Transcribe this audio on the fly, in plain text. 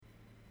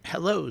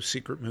Hello,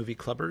 Secret Movie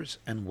Clubbers,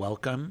 and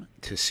welcome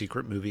to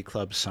Secret Movie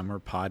Club Summer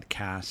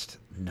Podcast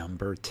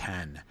number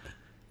 10,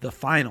 the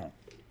final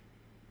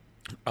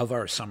of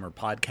our summer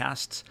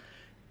podcasts.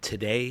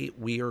 Today,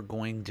 we are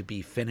going to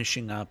be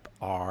finishing up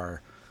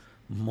our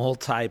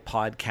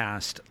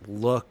multi-podcast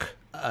look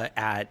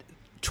at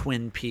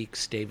Twin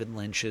Peaks, David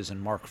Lynch's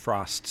and Mark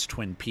Frost's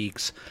Twin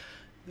Peaks,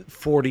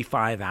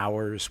 45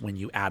 hours when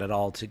you add it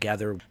all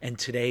together. And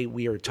today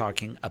we are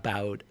talking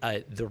about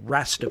the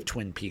rest of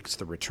Twin Peaks,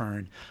 The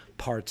Return,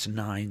 parts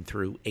 9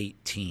 through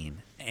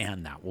 18.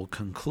 And that will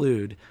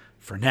conclude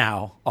for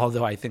now,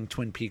 although I think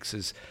Twin Peaks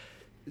is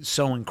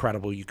so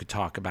incredible you could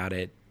talk about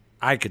it.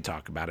 I could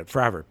talk about it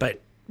forever,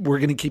 but we're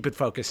going to keep it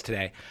focused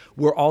today.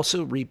 We're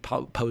also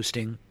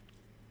reposting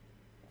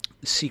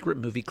Secret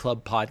Movie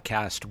Club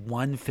Podcast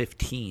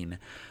 115,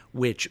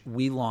 which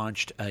we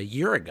launched a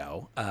year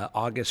ago,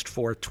 August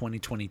 4th,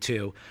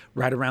 2022,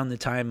 right around the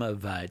time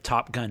of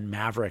Top Gun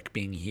Maverick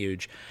being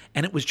huge.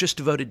 And it was just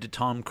devoted to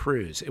Tom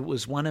Cruise. It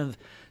was one of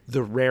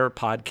the rare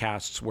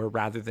podcasts where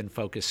rather than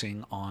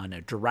focusing on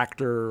a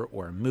director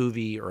or a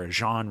movie or a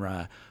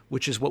genre,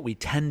 which is what we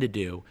tend to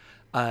do,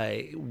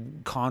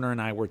 Connor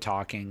and I were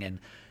talking, and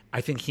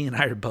I think he and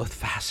I are both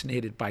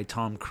fascinated by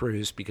Tom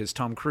Cruise because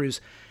Tom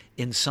Cruise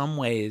in some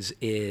ways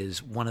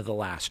is one of the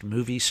last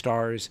movie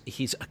stars.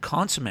 He's a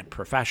consummate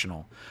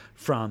professional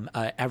from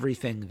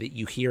everything that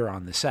you hear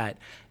on the set.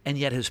 And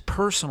yet his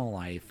personal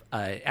life,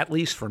 at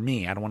least for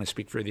me, I don't want to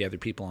speak for the other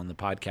people on the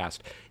podcast,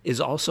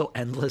 is also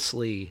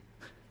endlessly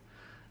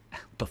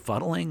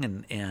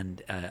befuddling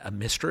and a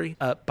mystery.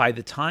 By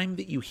the time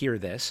that you hear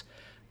this,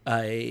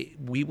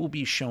 we will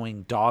be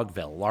showing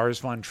Dogville, Lars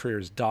von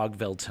Trier's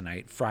Dogville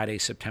tonight, Friday,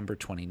 September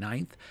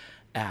 29th.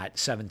 At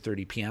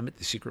 7:30 p.m. at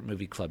the Secret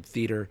Movie Club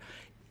Theater.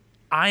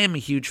 I am a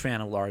huge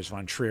fan of Lars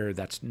von Trier.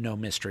 That's no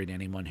mystery to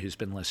anyone who's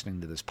been listening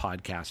to this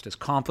podcast. As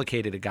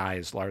complicated a guy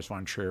as Lars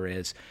von Trier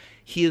is,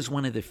 he is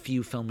one of the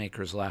few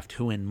filmmakers left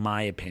who, in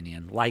my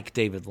opinion, like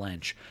David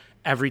Lynch,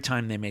 every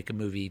time they make a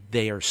movie,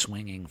 they are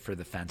swinging for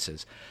the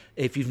fences.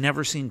 If you've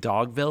never seen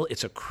Dogville,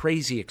 it's a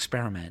crazy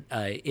experiment.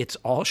 It's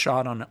all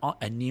shot on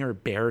a near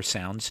bare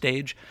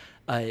soundstage.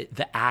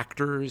 The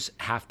actors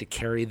have to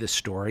carry the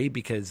story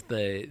because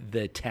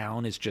the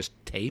town is just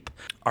tape.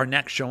 Our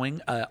next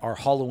showing, our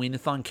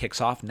Halloween-a-thon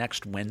kicks off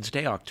next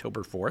Wednesday,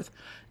 October 4th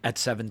at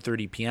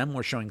 7:30 p.m.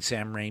 We're showing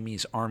Sam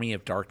Raimi's Army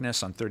of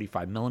Darkness on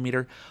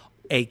 35mm,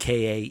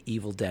 a.k.a.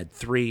 Evil Dead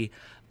 3.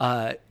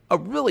 A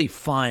really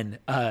fun,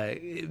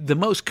 the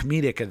most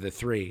comedic of the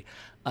three,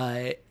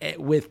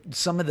 with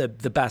some of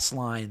the best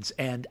lines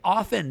and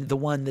often the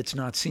one that's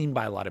not seen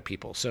by a lot of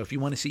people. So if you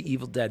want to see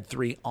Evil Dead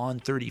 3 on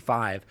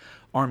 35,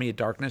 Army of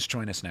Darkness,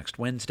 join us next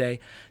Wednesday.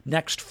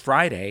 Next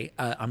Friday,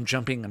 I'm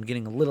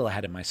getting a little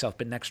ahead of myself,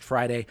 but next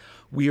Friday,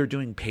 we are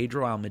doing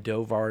Pedro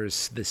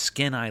Almodovar's The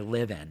Skin I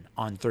Live In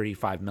on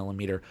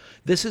 35mm.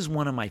 This is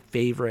one of my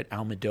favorite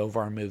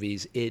Almodovar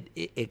movies.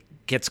 It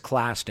gets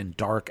classed in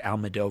dark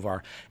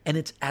Almodovar, and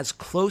it's as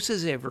close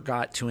as I ever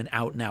got to an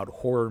out-and-out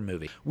horror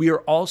movie. We are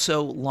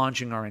also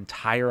launching our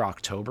entire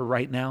October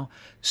right now,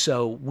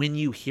 so when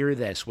you hear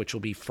this, which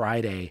will be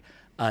Friday,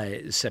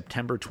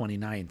 September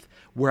 29th,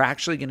 we're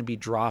actually going to be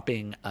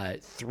dropping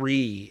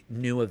 3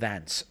 new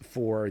events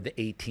for the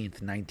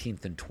 18th,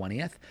 19th, and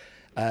 20th,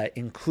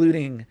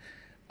 including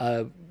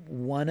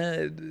one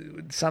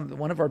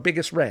of our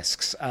biggest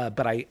risks,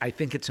 but I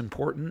think it's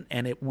important,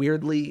 and it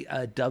weirdly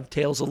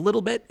dovetails a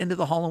little bit into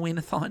the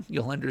Halloween-a-thon,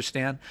 you'll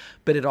understand,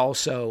 but it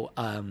also,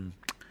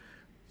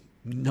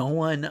 no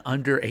one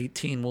under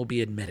 18 will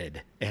be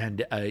admitted,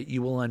 and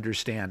you will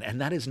understand,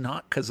 and that is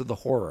not because of the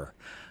horror.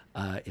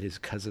 It is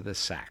because of the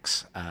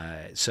sex.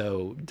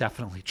 So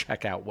definitely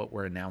check out what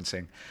we're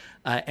announcing.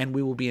 And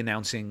we will be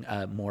announcing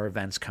more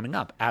events coming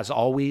up. As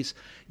always,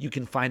 you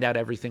can find out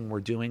everything we're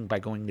doing by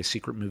going to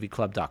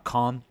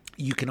secretmovieclub.com.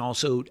 You can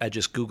also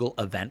just Google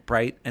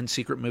Eventbrite and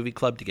Secret Movie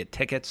Club to get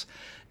tickets.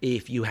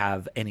 If you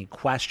have any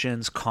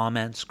questions,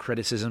 comments,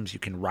 criticisms, you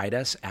can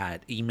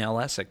email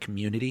us at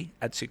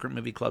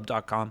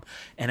community@secretmovieclub.com.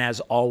 And as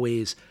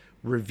always,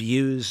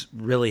 reviews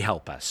really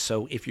help us.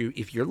 So if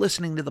you're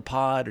listening to the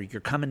pod or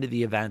you're coming to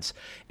the events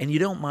and you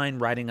don't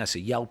mind writing us a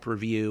Yelp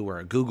review or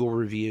a Google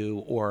review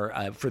or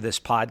for this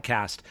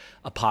podcast,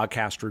 a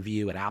podcast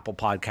review at Apple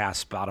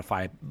Podcasts,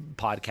 Spotify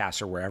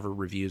Podcasts, or wherever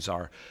reviews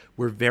are,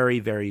 we're very,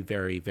 very,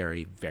 very,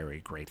 very,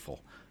 very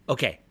grateful.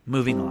 Okay,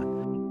 moving on.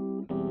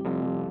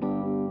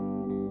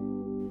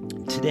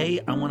 Today,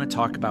 I want to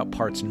talk about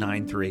parts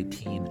 9 through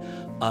 18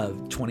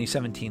 of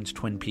 2017's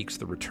Twin Peaks: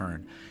 The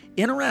Return.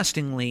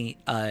 Interestingly,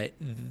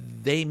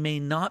 they may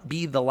not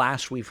be the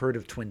last we've heard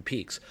of Twin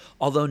Peaks,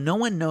 although no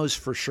one knows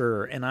for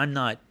sure, and I'm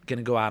not going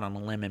to go out on a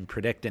limb and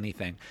predict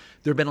anything.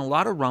 There have been a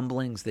lot of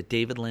rumblings that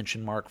David Lynch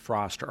and Mark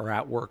Frost are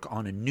at work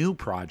on a new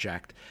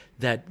project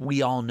that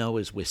we all know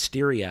as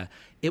Wisteria.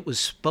 It was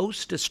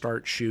supposed to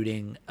start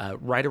shooting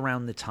right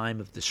around the time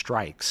of the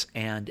strikes,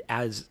 and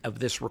as of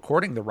this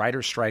recording, the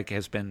writer's strike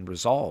has been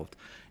resolved,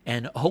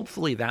 and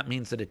hopefully that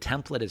means that a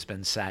template has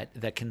been set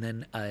that can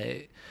then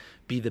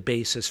be the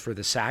basis for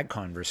the SAG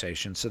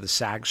conversation. So the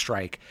SAG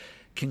strike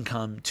can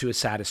come to a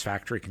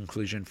satisfactory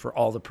conclusion for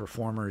all the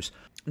performers.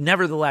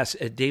 Nevertheless,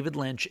 David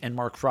Lynch and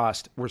Mark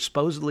Frost were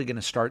supposedly going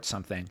to start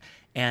something.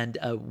 And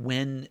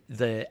when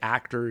the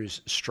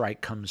actors' strike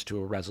comes to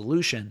a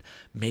resolution,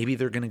 maybe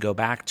they're going to go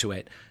back to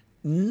it.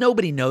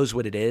 Nobody knows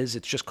what it is.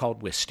 It's just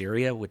called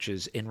wisteria, which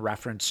is in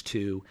reference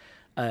to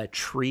a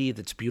tree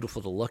that's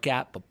beautiful to look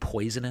at, but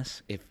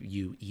poisonous if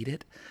you eat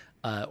it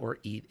or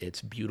eat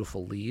its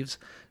beautiful leaves.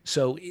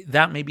 So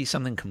that may be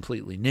something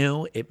completely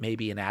new. It may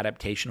be an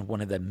adaptation of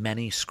one of the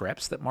many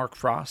scripts that Mark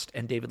Frost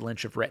and David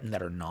Lynch have written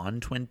that are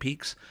non-Twin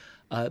Peaks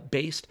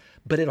based,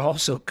 but it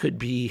also could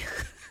be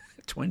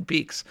Twin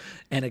Peaks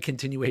and a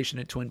continuation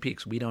of Twin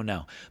Peaks. We don't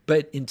know.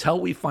 But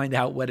until we find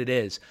out what it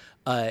is,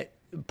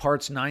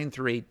 parts 9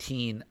 through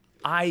 18,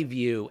 I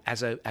view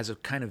as a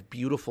kind of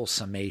beautiful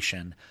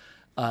summation,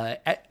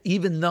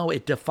 even though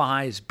it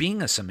defies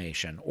being a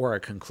summation or a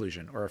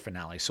conclusion or a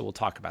finale. So we'll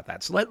talk about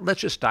that. So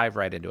let's just dive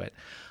right into it.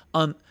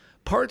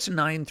 Parts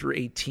 9 through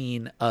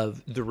 18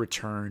 of The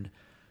Return,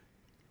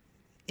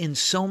 in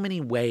so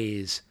many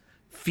ways,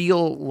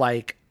 feel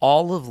like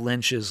all of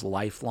Lynch's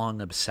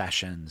lifelong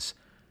obsessions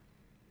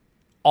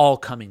all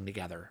coming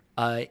together.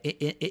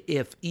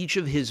 If each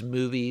of his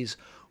movies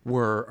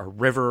were a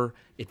river,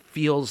 it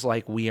feels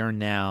like we are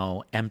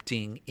now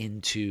emptying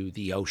into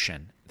the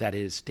ocean that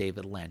is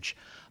David Lynch.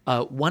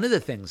 One of the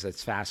things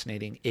that's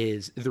fascinating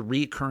is the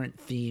recurrent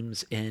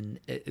themes in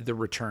The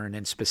Return,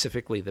 and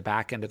specifically the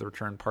back end of The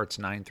Return, parts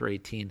 9 through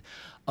 18,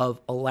 of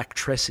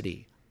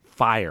electricity,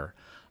 fire.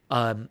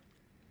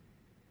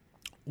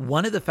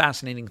 One of the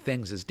fascinating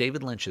things is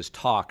David Lynch has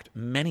talked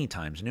many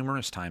times,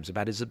 numerous times,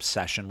 about his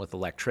obsession with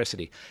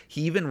electricity.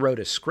 He even wrote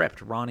a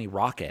script, Ronnie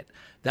Rocket,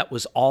 that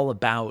was all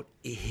about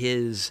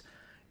his,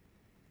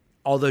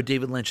 although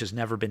David Lynch has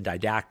never been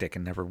didactic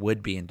and never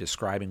would be in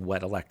describing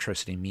what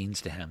electricity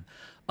means to him,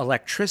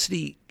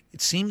 electricity,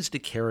 it seems to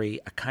carry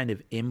a kind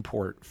of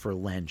import for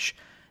Lynch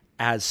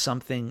as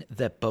something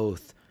that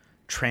both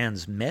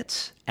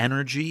transmits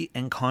energy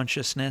and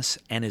consciousness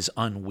and is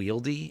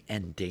unwieldy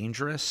and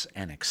dangerous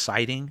and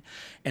exciting.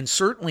 And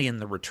certainly in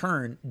The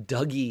Return,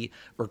 Dougie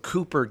or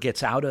Cooper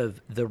gets out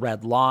of the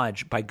Red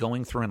Lodge by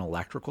going through an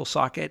electrical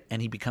socket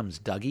and he becomes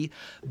Dougie.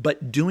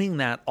 But doing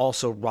that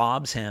also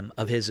robs him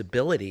of his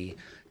ability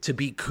to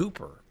be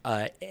Cooper.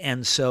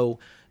 And so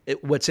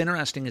what's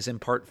interesting is in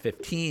part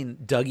 15,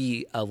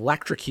 Dougie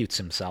electrocutes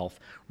himself,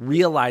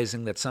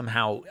 realizing that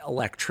somehow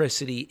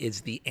electricity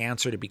is the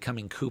answer to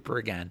becoming Cooper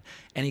again.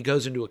 And he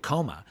goes into a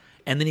coma.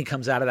 And then he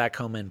comes out of that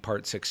coma in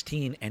part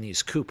 16 and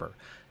he's Cooper.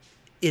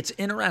 It's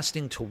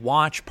interesting to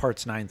watch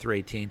parts 9 through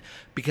 18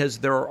 because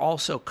there are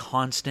also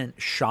constant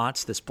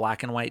shots, this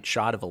black and white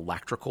shot of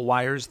electrical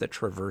wires that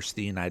traverse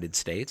the United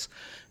States.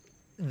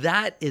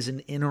 That is an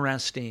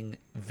interesting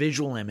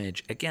visual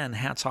image. Again,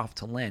 hats off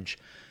to Lynch.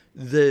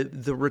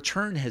 The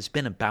Return has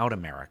been about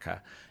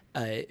America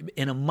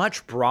in a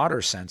much broader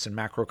sense and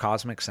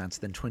macrocosmic sense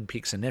than Twin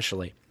Peaks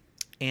initially.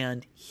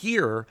 And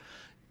here,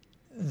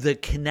 the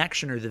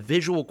connection or the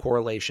visual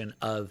correlation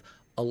of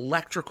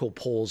electrical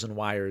poles and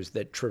wires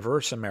that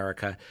traverse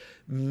America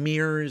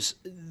mirrors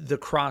the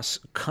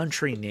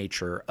cross-country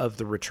nature of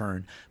The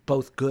Return,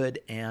 both good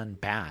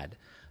and bad.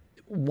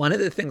 One of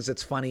the things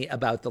that's funny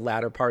about the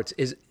latter parts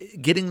is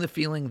getting the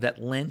feeling that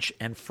Lynch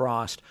and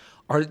Frost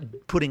are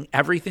putting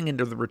everything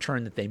into The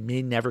Return that they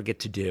may never get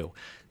to do.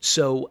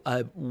 So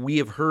we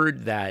have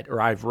heard that,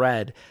 or I've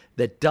read,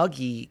 that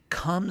Dougie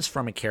comes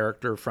from a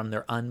character from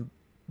their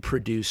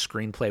unproduced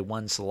screenplay,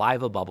 One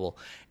Saliva Bubble.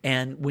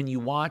 And when you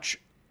watch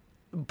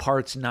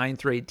parts 9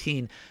 through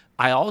 18,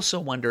 I also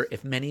wonder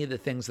if many of the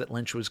things that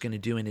Lynch was going to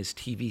do in his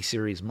TV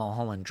series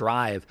Mulholland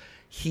Drive,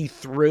 he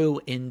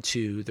threw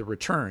into The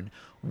Return.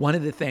 One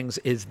of the things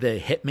is the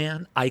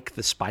hitman, Ike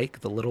the Spike,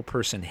 the little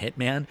person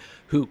hitman,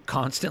 who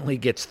constantly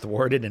gets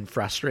thwarted and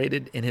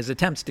frustrated in his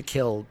attempts to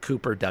kill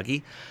Cooper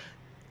Dougie.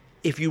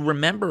 If you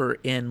remember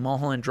in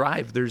Mulholland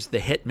Drive, there's the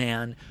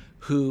hitman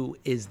who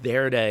is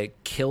there to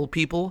kill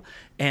people,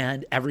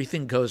 and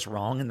everything goes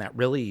wrong in that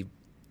really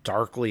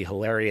darkly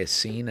hilarious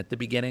scene at the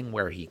beginning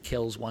where he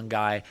kills one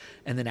guy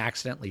and then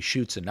accidentally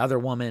shoots another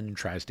woman and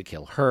tries to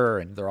kill her,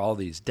 and there are all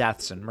these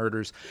deaths and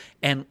murders.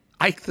 And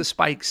Ike the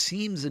Spike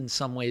seems in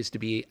some ways to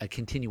be a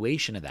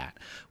continuation of that.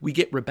 We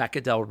get Rebecca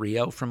Del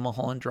Rio from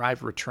Mulholland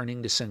Drive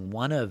returning to sing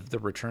one of The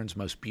Return's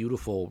most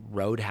beautiful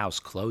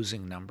Roadhouse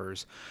closing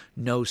numbers,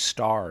 No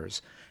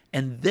Stars.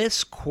 And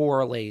this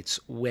correlates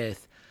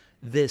with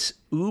this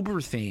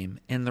uber theme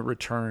in The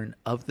Return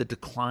of the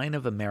decline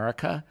of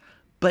America,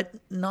 but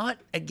not,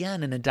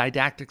 again, in a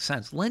didactic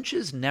sense. Lynch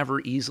is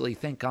never easily,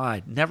 thank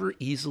God, never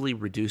easily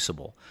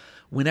reducible.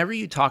 Whenever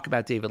you talk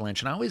about David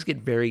Lynch, and I always get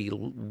very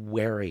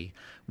wary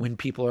when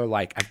people are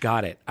like, I've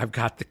got it, I've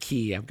got the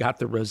key, I've got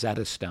the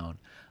Rosetta Stone.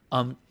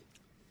 I'm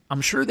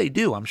sure they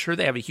do. I'm sure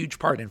they have a huge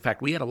part. In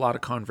fact, we had a lot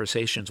of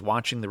conversations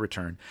watching The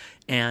Return,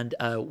 and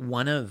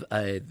one of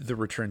The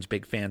Return's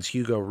big fans,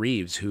 Hugo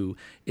Reeves, who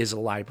is a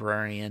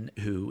librarian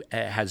who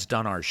has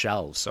done our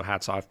shelves, so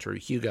hats off to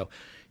Hugo.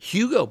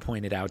 Hugo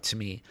pointed out to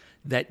me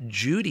that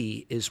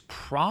Judy is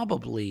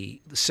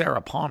probably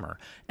Sarah Palmer.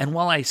 And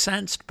while I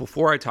sensed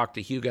before I talked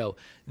to Hugo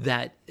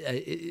that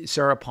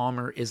Sarah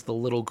Palmer is the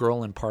little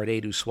girl in Part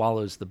 8 who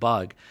swallows the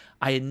bug,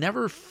 I had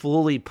never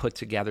fully put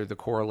together the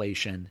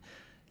correlation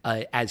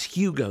as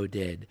Hugo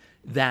did,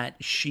 that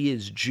she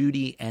is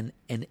Judy and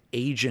an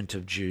agent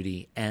of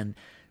Judy. And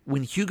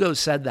when Hugo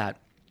said that,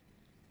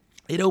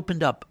 it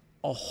opened up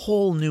a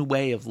whole new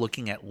way of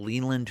looking at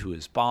Leland, who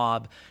is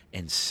Bob,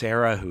 and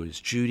Sarah, who is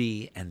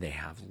Judy, and they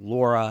have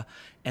Laura,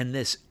 and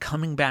this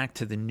coming back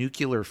to the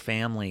nuclear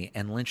family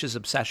and Lynch's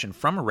obsession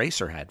from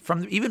Eraserhead,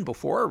 from even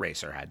before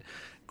Eraserhead.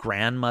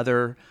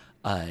 Grandmother,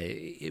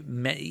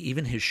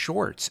 even his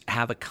shorts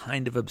have a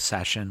kind of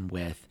obsession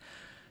with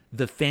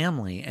the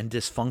family and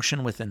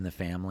dysfunction within the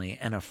family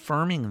and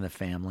affirming the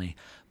family,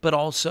 but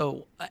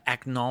also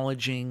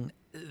acknowledging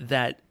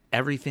that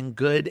everything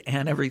good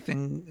and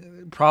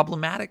everything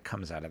problematic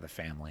comes out of the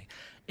family.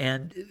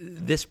 And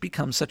this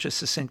becomes such a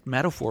succinct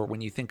metaphor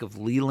when you think of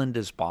Leland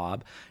as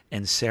Bob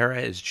and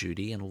Sarah as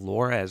Judy and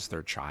Laura as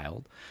their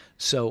child.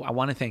 So I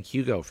want to thank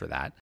Hugo for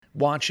that.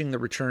 Watching The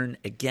Return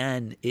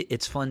again,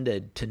 it's fun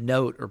to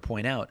note or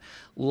point out,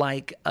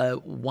 like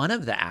one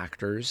of the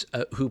actors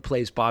who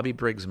plays Bobby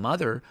Briggs'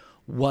 mother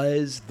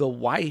was the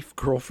wife,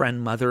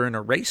 girlfriend, mother in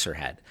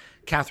Eraserhead.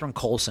 Catherine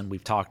Coulson,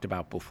 we've talked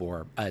about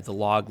before, the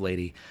log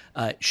lady.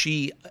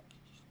 She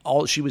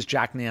was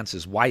Jack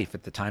Nance's wife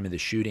at the time of the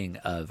shooting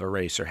of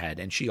Eraserhead,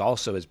 and she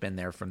also has been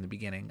there from the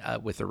beginning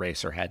with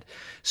Eraserhead.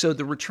 So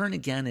The Return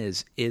again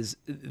is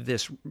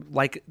this,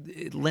 like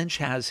Lynch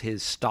has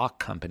his stock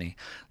company,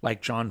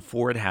 like John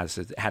Ford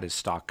had his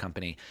stock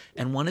company.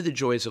 And one of the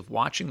joys of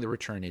watching The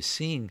Return is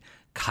seeing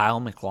Kyle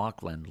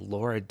MacLachlan,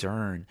 Laura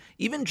Dern,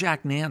 even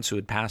Jack Nance, who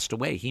had passed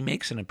away. He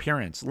makes an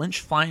appearance.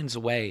 Lynch finds a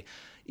way.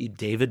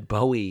 David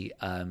Bowie,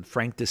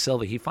 Frank De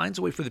Silva, he finds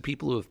a way for the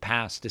people who have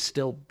passed to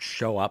still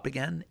show up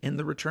again in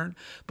The Return.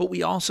 But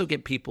we also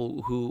get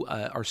people who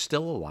are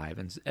still alive.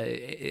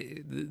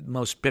 And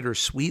most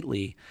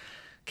bittersweetly,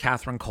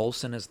 Catherine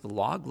Coulson is the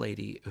log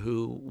lady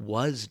who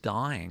was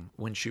dying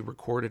when she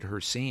recorded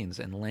her scenes,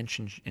 and Lynch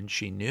and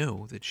she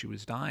knew that she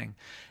was dying.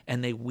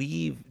 And they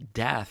weave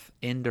death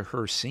into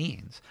her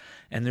scenes.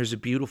 And there's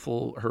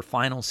her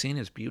final scene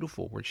is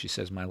beautiful, where she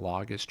says, "My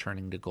log is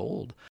turning to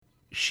gold."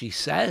 She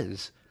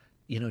says,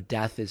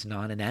 death is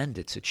not an end,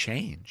 it's a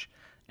change.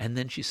 And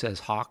then she says,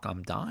 "Hawk,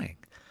 I'm dying."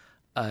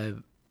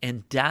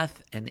 And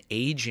death and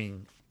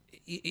aging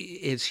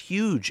is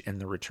huge in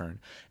The Return.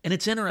 And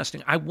it's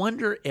interesting. I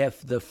wonder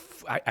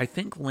if I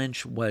think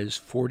Lynch was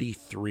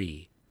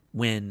 43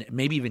 when,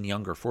 maybe even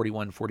younger,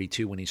 41,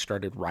 42, when he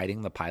started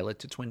writing the pilot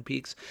to Twin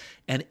Peaks.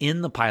 And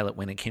in the pilot,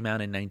 when it came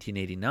out in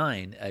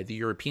 1989, the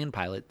European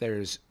pilot,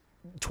 there's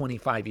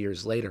 25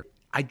 years later.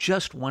 I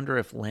just wonder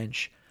if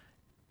Lynch,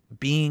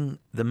 being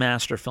the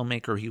master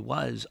filmmaker he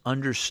was,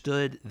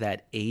 understood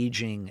that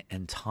aging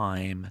and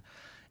time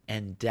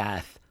and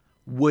death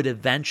would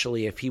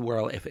eventually, if he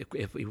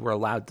were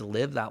allowed to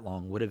live that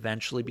long, would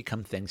eventually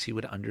become things he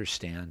would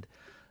understand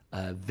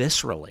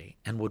viscerally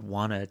and would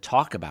want to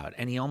talk about.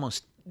 And he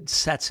almost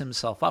sets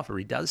himself up, or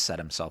he does set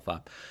himself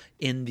up,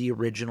 in the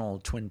original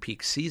Twin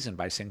Peaks season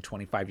by saying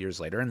 25 years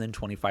later, and then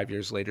 25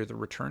 years later, The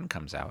Return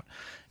comes out.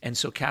 And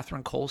so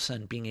Catherine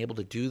Coulson being able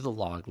to do the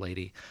log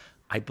lady,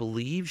 I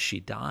believe she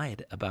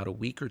died about a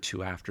week or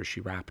two after she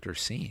wrapped her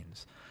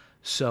scenes.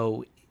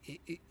 So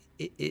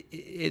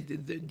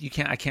you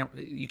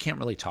can't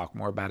really talk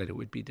more about it. It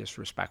would be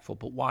disrespectful.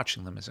 But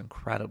watching them is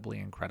incredibly,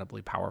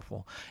 incredibly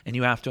powerful. And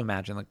you have to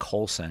imagine that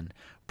Coulson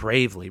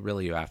bravely,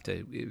 really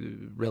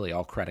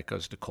all credit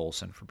goes to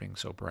Coulson for being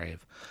so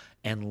brave,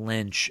 and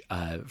Lynch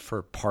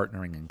for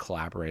partnering and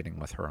collaborating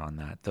with her on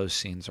that. Those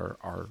scenes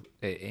are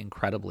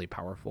incredibly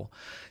powerful.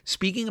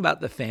 Speaking about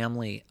the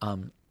family,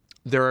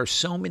 there are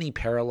so many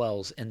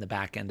parallels in the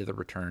back end of The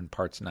Return,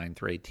 parts 9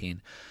 through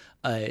 18,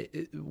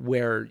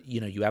 where,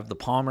 you have the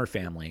Palmer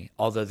family,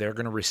 although they're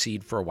going to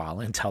recede for a while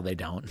until they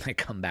don't. They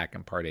come back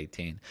in part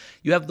 18.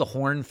 You have the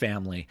Horn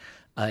family,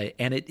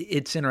 and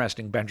it's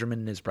interesting. Benjamin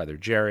and his brother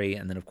Jerry,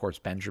 and then, of course,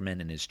 Benjamin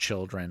and his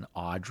children,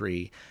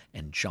 Audrey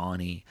and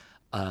Johnny,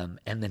 and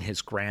then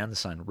his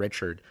grandson,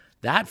 Richard.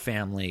 That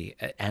family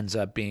ends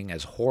up being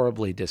as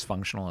horribly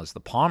dysfunctional as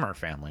the Palmer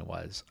family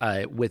was,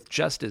 with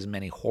just as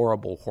many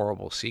horrible,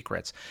 horrible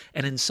secrets.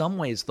 And in some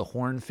ways, the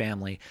Horn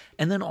family,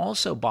 and then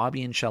also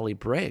Bobby and Shelley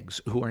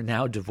Briggs, who are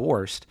now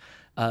divorced,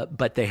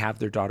 but they have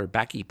their daughter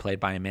Becky,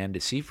 played by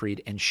Amanda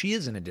Seyfried, and she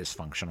is in a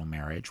dysfunctional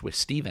marriage with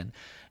Stephen.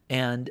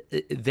 And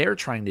they're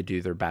trying to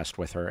do their best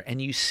with her.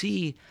 And you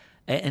see...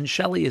 And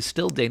Shelley is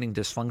still dating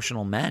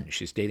dysfunctional men.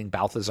 She's dating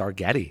Balthazar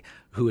Getty,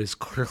 who is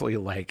clearly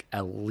like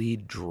a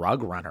lead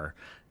drug runner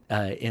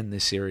in the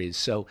series.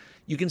 So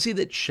you can see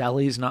that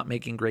Shelley's not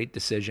making great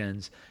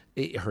decisions.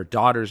 Her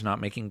daughter's not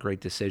making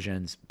great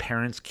decisions.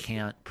 Parents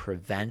can't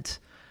prevent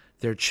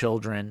their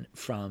children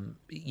from,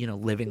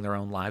 living their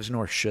own lives,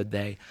 nor should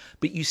they.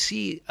 But you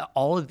see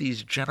all of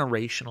these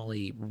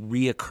generationally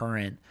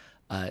reoccurrent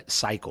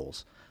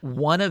cycles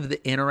One of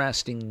the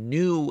interesting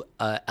new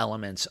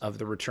elements of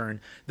the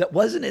return that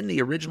wasn't in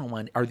the original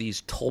one are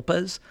these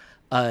tulpas.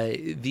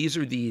 These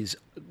are these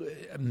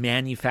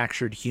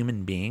manufactured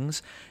human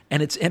beings.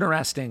 And it's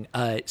interesting.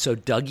 So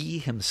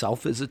Dougie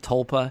himself is a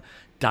tulpa.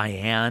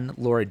 Diane,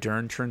 Laura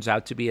Dern, turns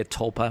out to be a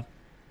tulpa.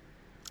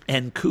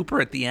 And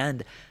Cooper at the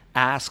end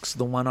asks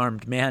the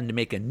one-armed man to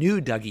make a new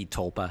Dougie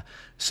tulpa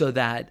so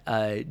that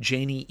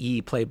Janie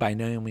E., played by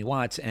Naomi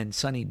Watts, and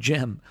Sonny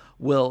Jim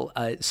will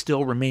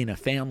still remain a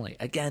family.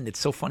 Again, it's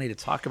so funny to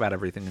talk about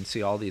everything and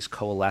see all these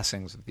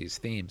coalescings of these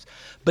themes.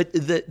 But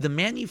the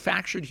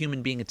manufactured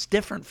human being, it's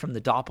different from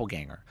the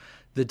doppelganger.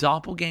 The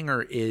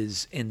doppelganger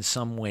is in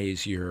some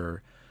ways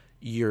your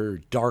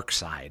dark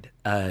side.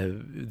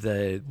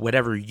 The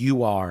whatever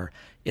you are,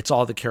 it's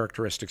all the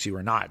characteristics you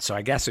are not. So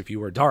I guess if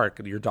you were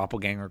dark, your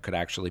doppelganger could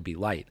actually be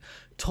light.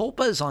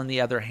 Tulpas, on the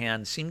other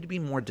hand, seem to be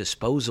more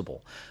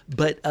disposable.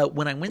 But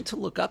when I went to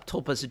look up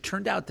tulpas, it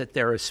turned out that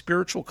they're a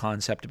spiritual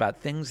concept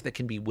about things that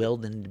can be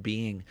willed into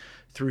being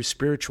through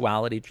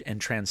spirituality and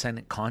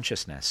transcendent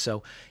consciousness.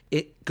 So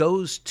it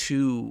goes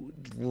to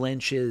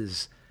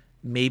Lynch's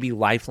maybe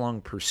lifelong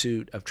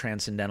pursuit of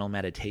transcendental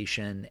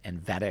meditation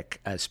and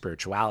Vedic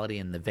spirituality,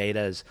 and the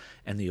Vedas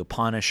and the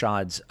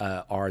Upanishads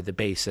are the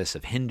basis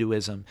of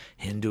Hinduism.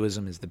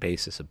 Hinduism is the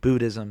basis of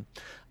Buddhism.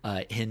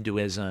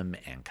 Hinduism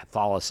and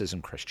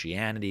Catholicism,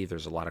 Christianity,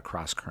 there's a lot of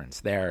cross currents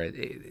there.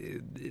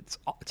 It's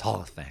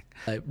all a thing.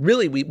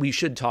 Really, we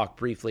should talk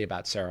briefly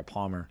about Sarah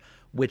Palmer,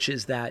 which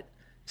is that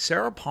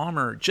Sarah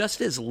Palmer,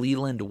 just as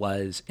Leland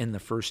was in the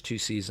first two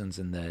seasons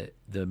in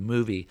the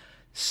movie,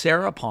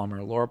 Sarah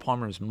Palmer, Laura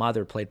Palmer's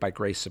mother, played by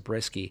Grace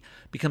Zabriskie,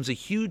 becomes a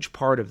huge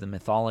part of the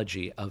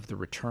mythology of the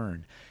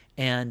return.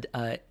 And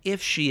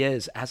if she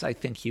is, as I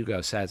think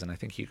Hugo says, and I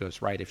think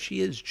Hugo's right, if she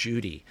is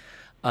Judy,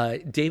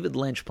 David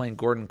Lynch, playing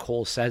Gordon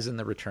Cole, says in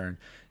the return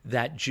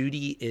that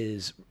Judy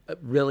is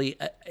really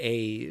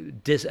a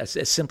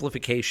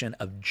simplification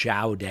of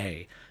Jiao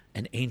Day,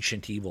 an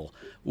ancient evil.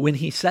 When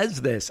he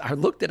says this, I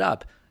looked it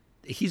up.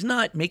 He's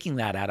not making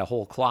that out of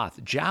whole cloth.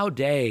 Jiao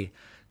Day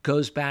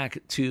goes back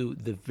to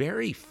the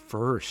very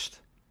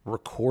first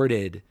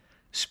recorded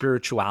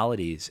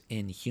spiritualities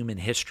in human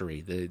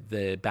history,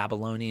 the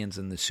Babylonians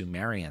and the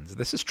Sumerians.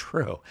 This is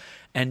true.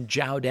 And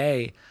Jiao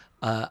Day,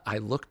 I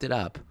looked it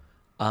up,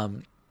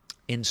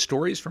 in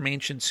stories from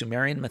ancient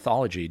Sumerian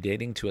mythology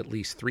dating to at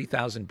least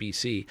 3000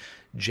 BC,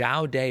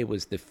 Jiao Day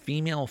was the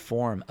female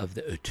form of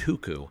the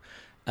Utuku,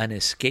 an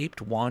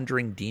escaped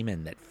wandering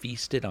demon that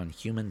feasted on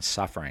human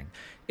suffering.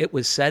 It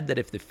was said that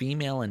if the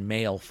female and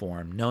male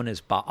form, known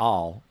as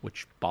Baal,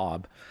 which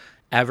Bob,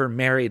 ever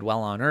married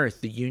while on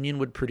earth, the union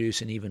would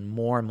produce an even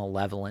more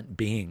malevolent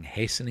being,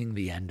 hastening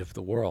the end of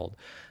the world.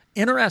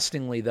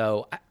 Interestingly,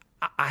 though,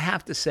 I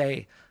have to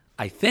say,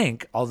 I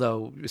think,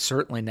 although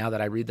certainly now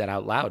that I read that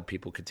out loud,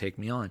 people could take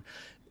me on,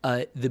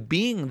 the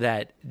being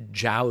that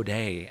Jiao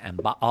Day and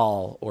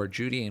Baal, or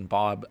Judy and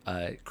Bob,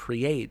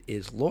 create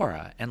is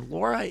Laura. And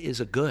Laura is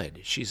a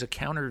good. She's a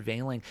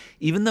countervailing,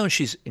 even though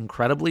she's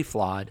incredibly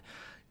flawed.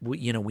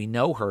 We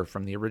know her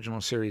from the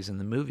original series and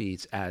the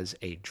movies as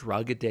a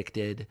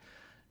drug-addicted,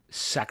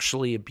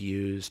 sexually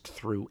abused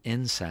through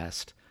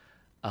incest,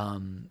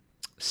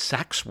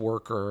 sex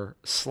worker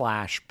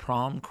 /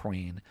 prom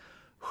queen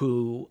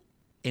who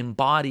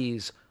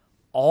embodies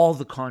all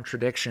the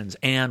contradictions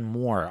and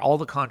more, all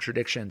the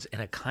contradictions in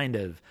a kind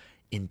of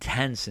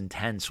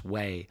intense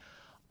way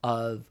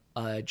of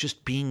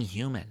just being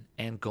human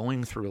and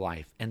going through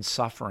life and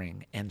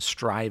suffering and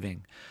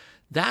striving.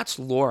 That's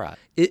Laura.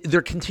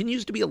 There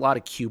continues to be a lot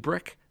of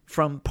Kubrick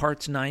from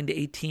parts 9 to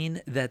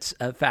 18 that's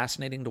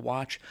fascinating to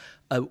watch.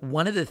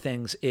 One of the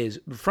things is,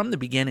 from the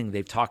beginning,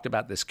 they've talked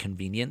about this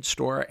convenience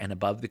store, and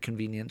above the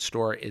convenience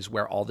store is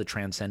where all the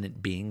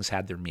transcendent beings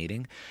had their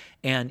meeting.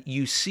 And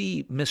you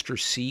see Mr.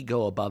 C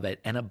go above it,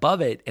 and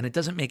it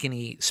doesn't make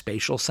any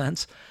spatial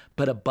sense,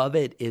 but above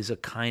it is a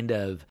kind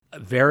of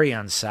very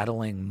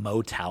unsettling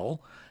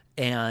motel.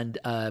 And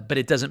but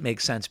it doesn't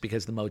make sense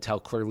because the motel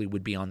clearly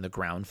would be on the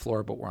ground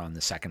floor, but we're on the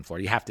second floor.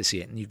 You have to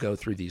see it, and you go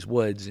through these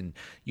woods and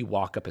you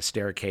walk up a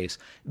staircase,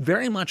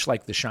 very much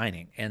like The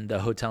Shining and the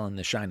hotel in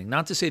The Shining.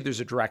 Not to say there's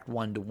a direct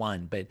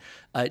one-to-one, but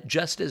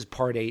just as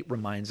Part 8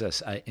 reminds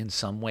us in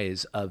some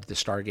ways of the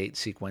Stargate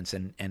sequence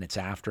and its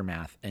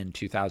aftermath in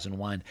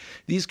 2001,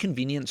 these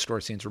convenience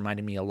store scenes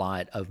reminded me a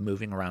lot of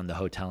moving around the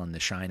hotel in The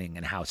Shining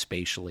and how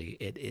spatially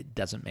it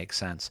doesn't make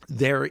sense.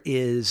 There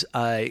is,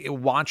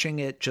 watching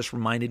it just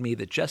reminded me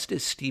that just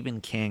as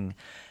Stephen King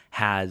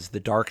has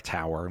The Dark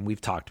Tower, and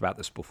we've talked about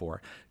this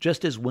before,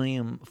 just as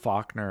William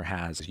Faulkner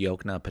has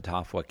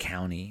Yokna-Patawpha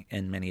County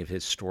in many of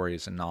his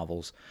stories and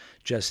novels,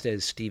 just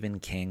as Stephen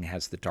King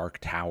has The Dark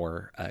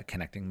Tower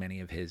connecting many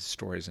of his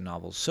stories and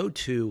novels, so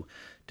too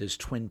does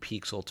Twin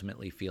Peaks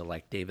ultimately feel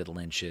like David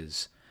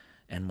Lynch's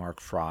and Mark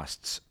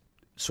Frost's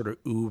sort of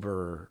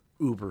uber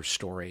uber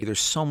story. There's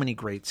so many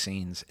great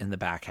scenes in the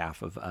back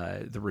half of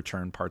The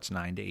Return, parts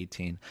 9 to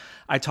 18.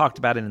 I talked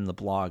about it in the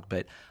blog,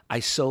 but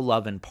I so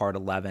love in part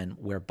 11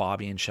 where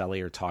Bobby and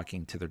Shelley are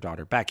talking to their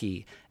daughter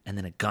Becky, and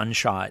then a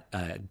gunshot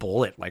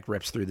bullet like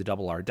rips through the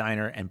Double R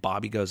Diner, and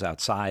Bobby goes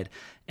outside,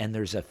 and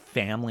there's a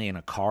family in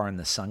a car, and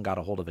the son got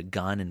a hold of a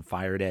gun and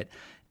fired it.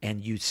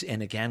 And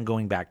again,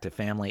 going back to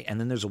family, and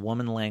then there's a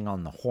woman laying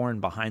on the horn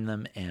behind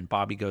them, and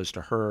Bobby goes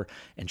to her,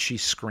 and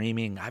she's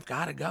screaming, I've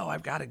got to go.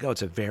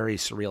 It's a very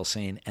surreal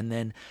scene. And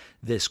then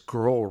this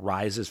girl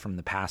rises from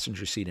the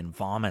passenger seat and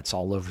vomits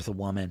all over the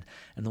woman,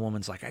 and the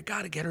woman's like, I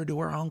got to get her to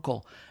her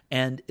uncle.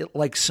 And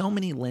like so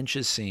many Lynch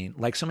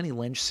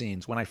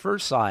scenes, when I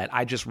first saw it,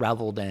 I just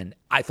reveled in.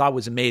 I thought it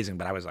was amazing,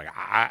 but I was like,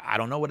 I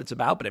don't know what it's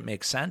about, but it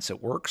makes sense.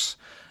 It works.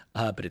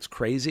 But it's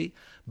crazy.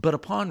 But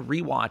upon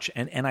rewatch,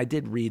 and I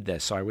did read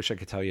this, so I wish I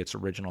could tell you its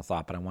original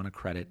thought, but I want to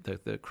credit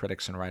the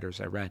critics and writers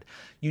I read.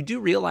 You do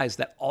realize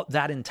that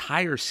that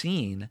entire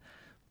scene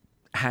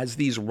has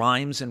these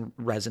rhymes and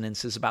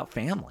resonances about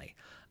family.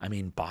 I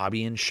mean,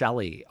 Bobby and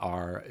Shelley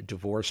are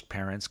divorced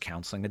parents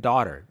counseling a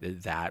daughter.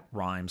 That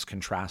rhymes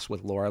contrasts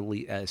with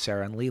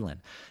Sarah and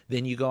Leland.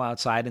 Then you go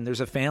outside and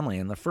there's a family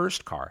in the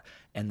first car,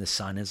 and the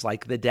son is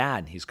like the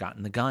dad. He's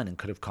gotten the gun and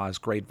could have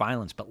caused great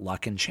violence, but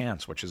luck and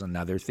chance, which is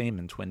another theme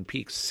in Twin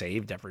Peaks,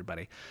 saved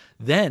everybody.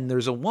 Then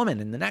there's a woman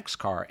in the next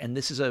car, and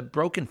this is a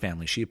broken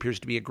family. She appears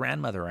to be a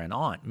grandmother or an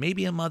aunt,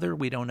 maybe a mother,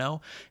 we don't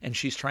know, and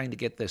she's trying to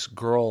get this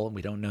girl,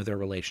 we don't know their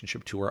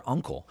relationship, to her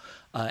uncle.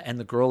 And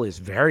the girl is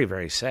very,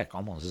 very sick,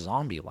 almost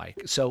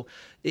zombie-like. So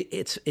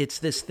it's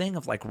this thing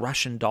of like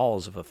Russian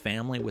dolls of a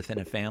family within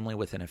a family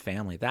within a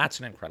family. That's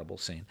an incredible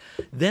scene.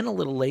 Then a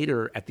little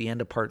later, at the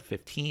end of part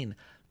 15,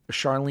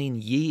 Charlene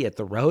Yee at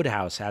the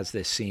Roadhouse has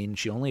this scene.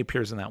 She only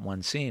appears in that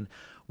one scene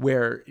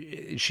where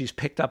she's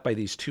picked up by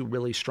these two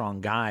really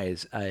strong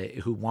guys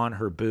who want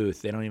her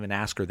booth. They don't even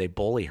ask her. They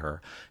bully her.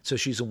 So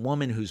she's a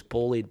woman who's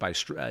bullied by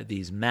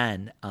these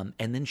men.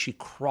 And then she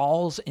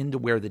crawls into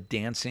where the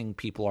dancing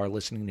people are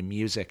listening to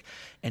music,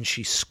 and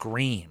she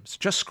screams,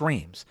 just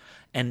screams.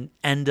 And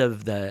end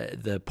of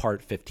the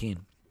part 15.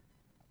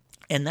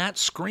 And that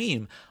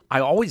scream,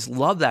 I always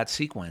loved that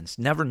sequence,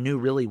 never knew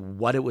really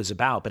what it was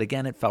about, but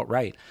again, it felt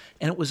right.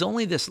 And it was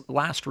only this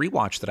last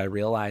rewatch that I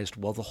realized,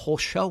 well, the whole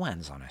show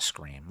ends on a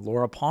scream,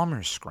 Laura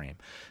Palmer's scream.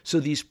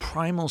 So these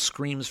primal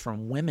screams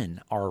from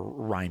women are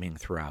rhyming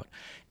throughout.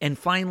 And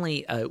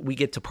finally, we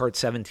get to part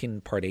 17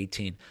 and part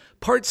 18.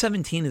 Part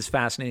 17 is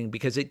fascinating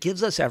because it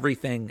gives us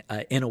everything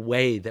in a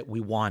way that we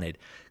wanted.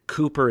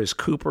 Cooper is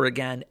Cooper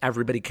again.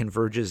 Everybody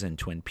converges in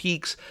Twin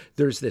Peaks.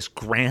 There's this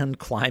grand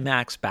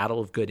climax, battle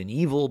of good and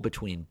evil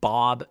between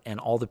Bob and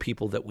all the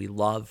people that we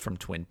love from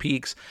Twin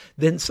Peaks.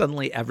 Then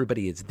suddenly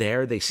everybody is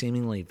there. They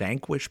seemingly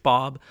vanquish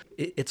Bob.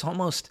 It's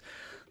almost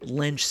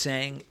Lynch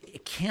saying,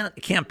 it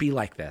can't be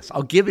like this.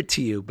 I'll give it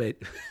to you, but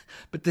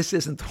this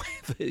isn't the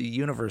way the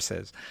universe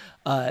is.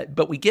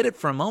 But we get it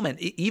for a moment,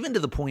 even to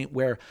the point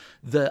where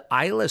the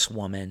eyeless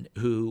woman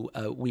who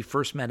we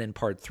first met in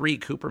part 3,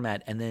 Cooper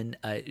met, and then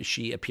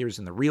she appears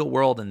in the real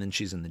world, and then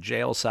she's in the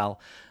jail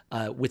cell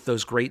with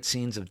those great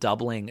scenes of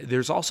doubling.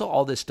 There's also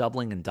all this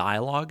doubling in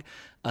dialogue.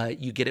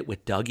 You get it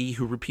with Dougie,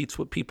 who repeats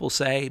what people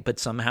say, but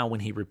somehow when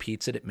he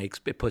repeats it,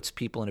 it puts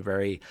people in a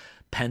very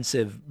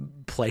pensive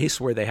place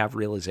where they have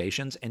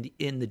realizations. And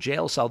in the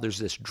jail cell, there's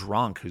this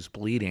drunk who's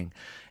bleeding,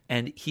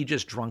 and he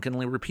just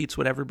drunkenly repeats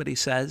what everybody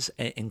says,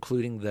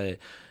 including the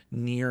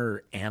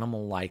near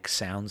animal-like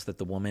sounds that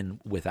the woman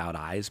without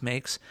eyes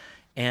makes.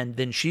 And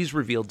then she's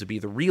revealed to be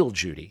the real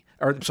Judy.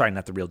 Or, sorry,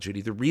 not the real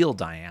Judy, the real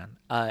Diane.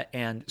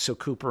 And so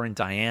Cooper and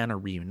Diane are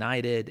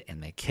reunited,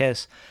 and they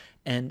kiss.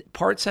 And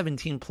part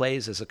 17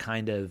 plays as a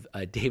kind of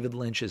David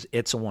Lynch's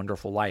It's a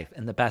Wonderful Life,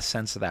 in the best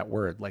sense of that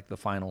word, like the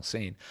final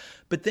scene.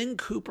 But then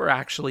Cooper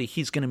actually,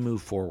 he's going to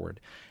move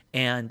forward.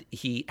 And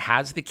he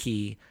has the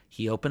key.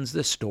 He opens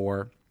this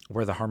door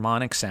where the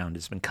harmonic sound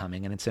has been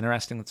coming. And it's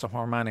interesting, it's a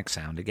harmonic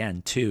sound.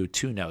 Again, two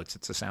notes.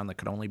 It's a sound that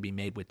could only be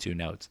made with 2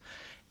 notes.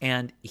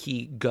 And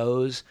he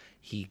goes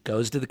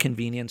to the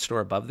convenience store,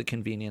 above the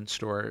convenience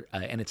store.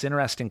 And it's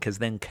interesting because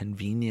then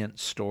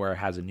convenience store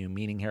has a new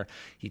meaning here.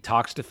 He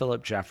talks to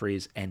Philip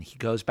Jeffries, and he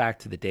goes back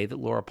to the day that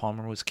Laura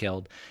Palmer was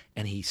killed,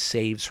 and he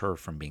saves her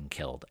from being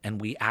killed.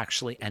 And we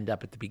actually end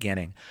up at the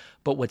beginning.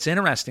 But what's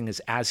interesting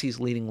is as he's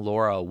leading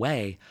Laura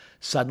away,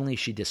 suddenly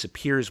she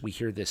disappears. We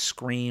hear this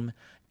scream,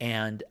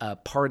 and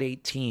part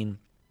 18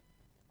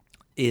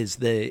 is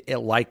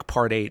like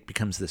part 8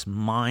 becomes this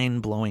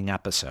mind-blowing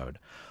episode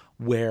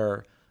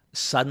where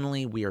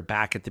suddenly we are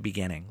back at the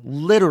beginning,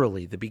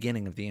 literally the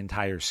beginning of the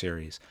entire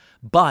series.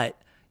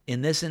 But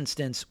in this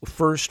instance,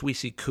 first we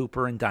see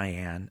Cooper and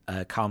Diane,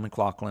 Kyle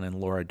MacLachlan and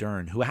Laura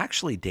Dern, who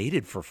actually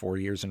dated for 4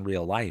 years in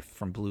real life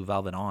from Blue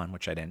Velvet on,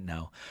 which I didn't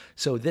know.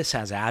 So this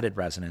has added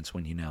resonance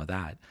when you know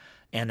that.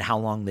 And how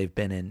long they've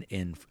been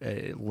in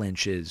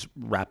Lynch's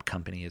rep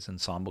company, his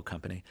ensemble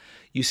company.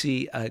 You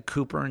see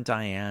Cooper and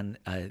Diane,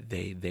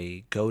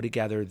 they go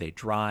together, they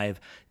drive.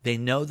 They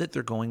know that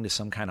they're going to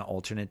some kind of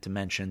alternate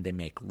dimension. They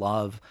make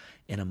love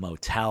in a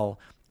motel.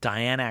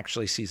 Diane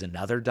actually sees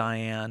another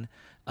Diane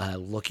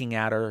looking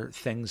at her.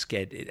 Things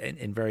get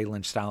in very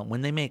Lynch style.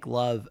 When they make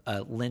love,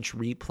 Lynch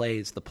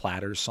replays the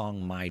Platters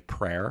song "My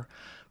Prayer"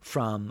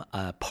 from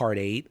Part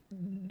 8,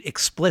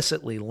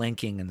 explicitly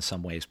linking in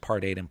some ways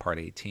Part 8 and Part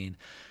 18.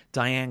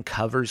 Diane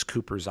covers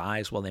Cooper's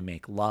eyes while they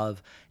make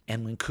love,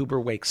 and when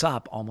Cooper wakes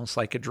up, almost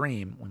like a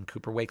dream, when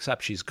Cooper wakes up,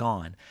 she's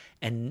gone.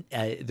 And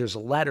there's a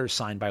letter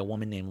signed by a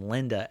woman named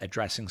Linda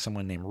addressing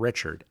someone named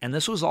Richard. And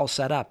this was all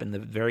set up in the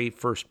very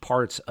first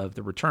parts of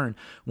The Return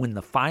when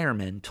the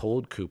fireman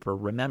told Cooper,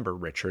 remember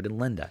Richard and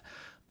Linda.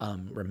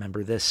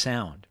 Remember this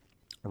sound.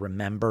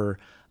 Remember...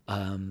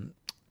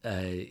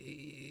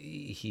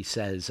 he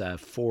says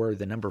for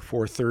the number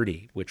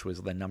 430, which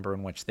was the number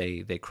in which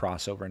they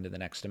cross over into the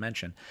next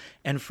dimension.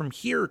 And from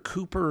here,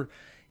 Cooper,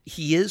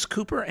 he is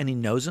Cooper and he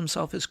knows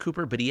himself as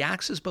Cooper, but he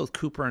acts as both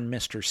Cooper and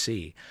Mr.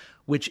 C,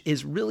 which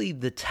is really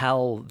the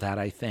tell that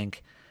I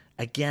think,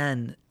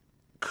 again,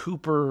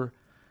 Cooper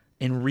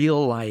in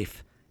real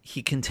life,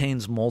 he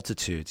contains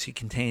multitudes. He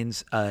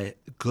contains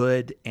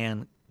good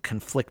and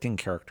conflicting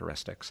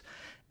characteristics.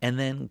 And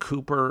then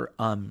Cooper...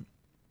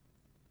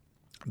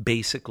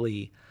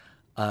 basically,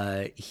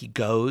 he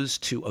goes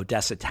to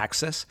Odessa,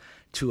 Texas,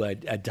 to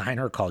a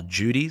diner called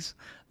Judy's.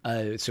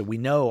 So we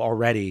know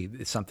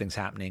already something's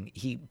happening.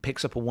 He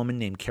picks up a woman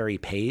named Carrie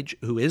Page,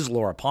 who is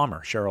Laura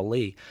Palmer, Cheryl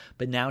Lee,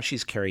 but now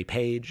she's Carrie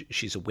Page.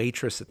 She's a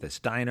waitress at this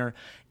diner.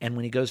 And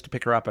when he goes to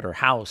pick her up at her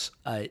house,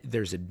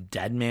 there's a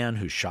dead man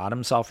who shot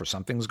himself or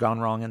something's gone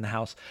wrong in the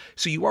house.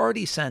 So you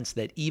already sense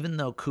that even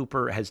though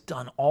Cooper has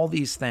done all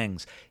these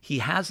things, he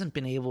hasn't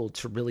been able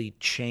to really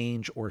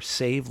change or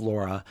save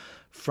Laura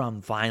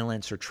from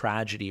violence or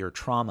tragedy or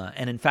trauma.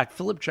 And in fact,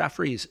 Philip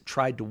Jeffries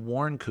tried to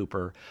warn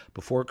Cooper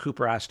before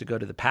Cooper asked to go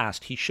to the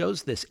past. He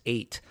shows this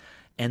 8,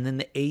 and then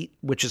the 8,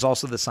 which is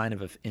also the sign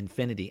of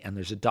infinity, and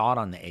there's a dot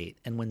on the 8.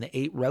 And when the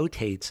 8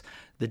 rotates,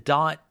 the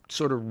dot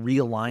sort of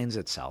realigns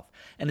itself.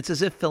 And it's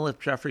as if Philip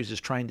Jeffries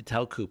is trying to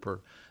tell Cooper,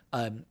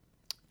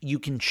 you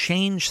can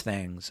change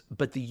things,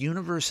 but the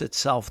universe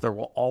itself, there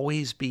will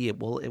always be, it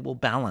will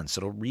balance,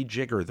 it'll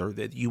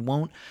rejigger.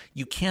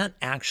 You can't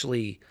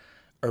actually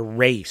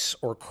erase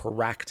or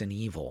correct an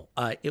evil.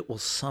 It will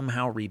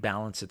somehow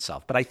rebalance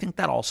itself. But I think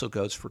that also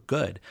goes for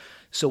good.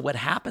 So what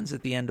happens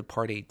at the end of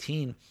Part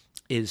 18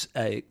 is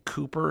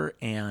Cooper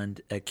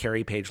and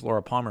Carrie Page,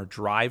 Laura Palmer,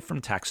 drive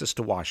from Texas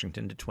to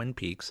Washington to Twin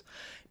Peaks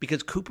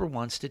because Cooper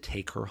wants to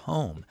take her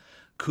home.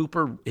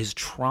 Cooper is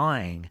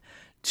trying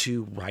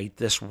to right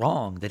this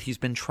wrong that he's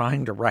been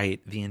trying to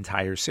right the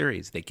entire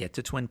series. They get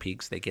to Twin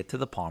Peaks, they get to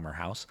the Palmer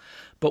house,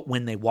 but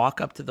when they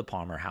walk up to the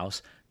Palmer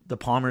house, the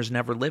Palmers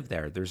never lived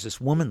there. There's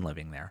this woman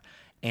living there.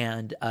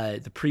 And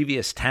the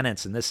previous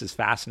tenants, and this is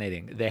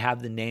fascinating, they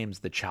have the names,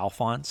 the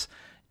Chalfonts,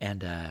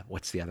 and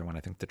what's the other one? I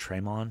think the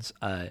Tremonts,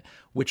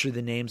 which are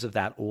the names of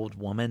that old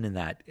woman and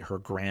that her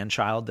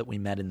grandchild that we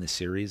met in the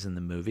series, in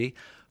the movie,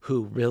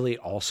 who really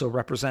also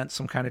represent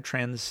some kind of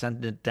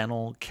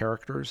transcendental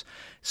characters.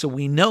 So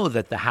we know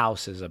that the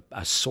house is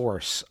a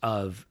source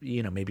of,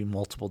 maybe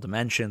multiple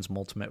dimensions,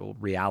 multiple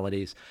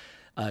realities.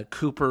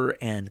 Cooper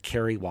and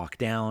Carrie walk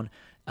down.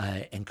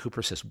 And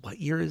Cooper says, what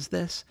year is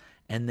this?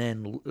 And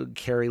then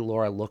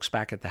Laura looks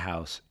back at the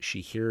house.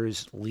 She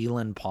hears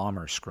Leland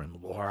Palmer scream,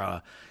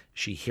 Laura.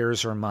 She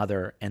hears her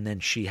mother, and then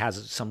she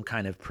has some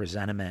kind of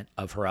presentiment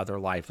of her other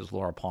life as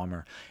Laura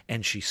Palmer,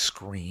 and she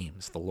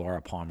screams, the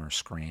Laura Palmer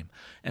scream.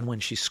 And when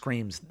she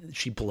screams,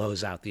 she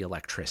blows out the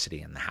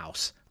electricity in the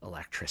house,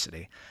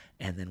 electricity.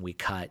 And then we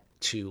cut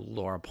to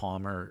Laura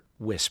Palmer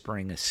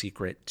whispering a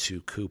secret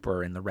to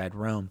Cooper in the Red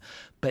Room.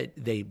 But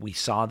we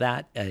saw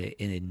that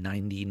in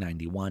 90,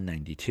 91,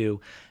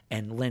 92.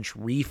 And Lynch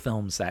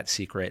refilms that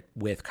secret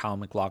with Kyle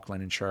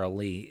MacLachlan and Cheryl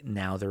Lee,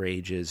 now their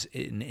ages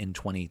in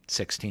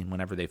 2016,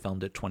 whenever they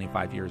filmed it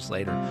 25 years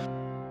later.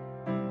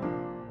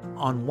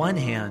 On one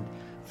hand,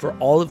 for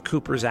all of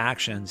Cooper's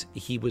actions,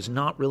 he was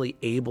not really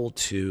able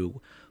to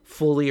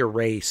fully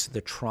erase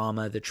the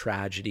trauma, the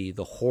tragedy,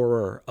 the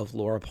horror of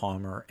Laura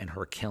Palmer and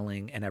her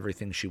killing and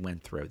everything she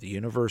went through. The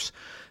universe,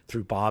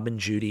 through Bob and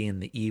Judy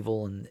and the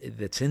evil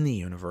that's in the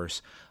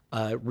universe,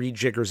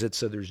 rejiggers it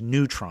so there's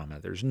new trauma,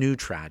 there's new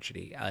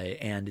tragedy,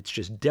 and it's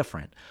just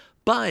different.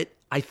 But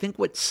I think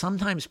what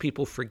sometimes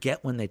people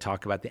forget when they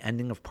talk about the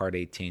ending of Part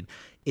 18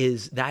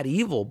 is that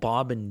evil,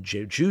 Bob and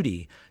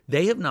Judy,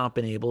 they have not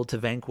been able to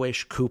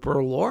vanquish Cooper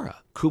or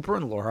Laura. Cooper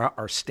and Laura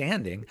are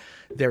standing.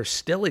 They're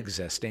still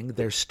existing.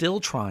 They're still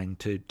trying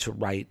to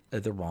right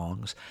the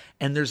wrongs.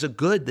 And there's a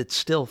good that's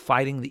still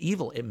fighting the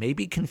evil. It may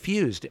be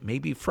confused. It may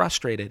be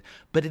frustrated,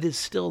 but it is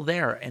still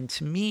there. And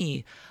to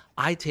me,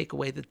 I take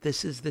away that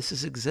this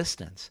is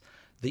existence.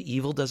 The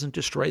evil doesn't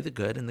destroy the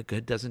good, and the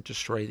good doesn't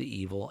destroy the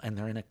evil, and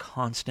they're in a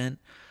constant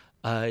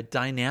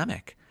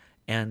dynamic.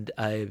 And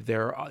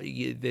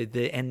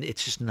and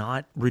it's just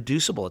not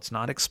reducible. It's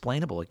not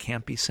explainable. It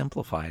can't be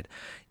simplified.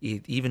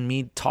 Even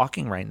me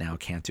talking right now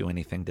can't do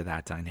anything to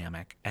that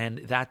dynamic. And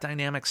that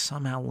dynamic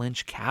somehow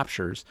Lynch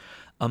captures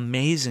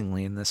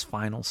amazingly in this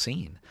final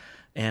scene.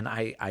 And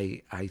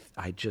I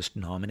just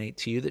nominate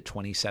to you that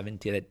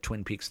 2017, that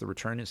Twin Peaks: The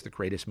Return is the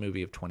greatest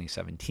movie of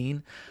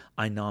 2017.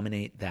 I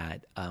nominate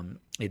that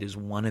it is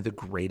one of the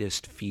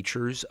greatest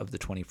features of the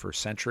 21st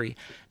century,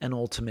 and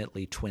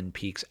ultimately Twin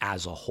Peaks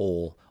as a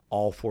whole,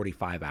 all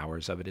 45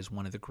 hours of it, is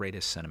one of the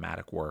greatest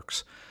cinematic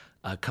works,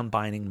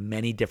 combining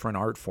many different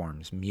art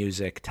forms: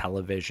 music,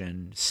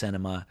 television,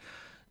 cinema,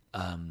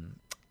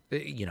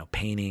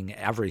 painting,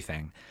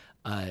 everything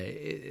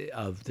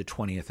of the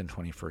 20th and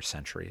 21st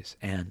centuries.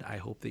 And I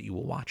hope that you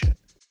will watch it.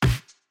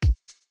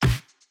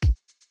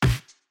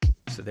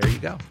 So there you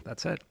go.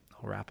 That's it.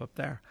 I'll wrap up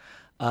there.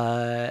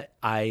 Now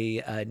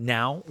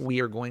we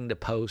are going to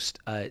post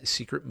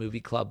Secret Movie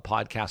Club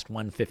Podcast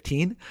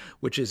 115,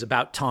 which is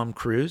about Tom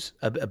Cruise,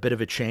 a bit of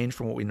a change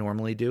from what we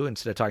normally do.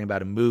 Instead of talking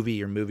about a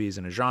movie or movies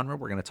in a genre,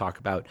 we're going to talk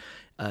about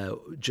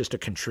just a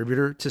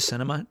contributor to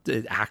cinema,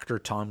 the actor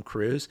Tom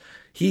Cruise.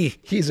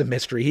 He's a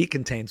mystery. He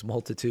contains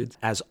multitudes.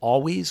 As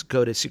always,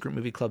 go to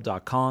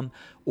secretmovieclub.com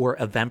or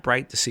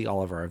Eventbrite to see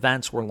all of our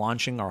events. We're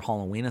launching our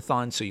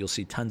Halloween-a-thon, so you'll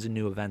see tons of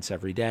new events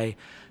every day.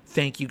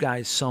 Thank you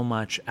guys so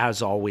much,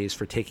 as always,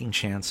 for taking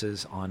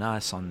chances on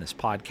us, on this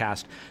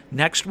podcast.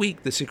 Next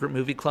week, the Secret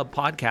Movie Club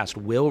podcast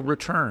will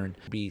return.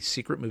 It'll be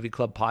Secret Movie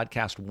Club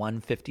Podcast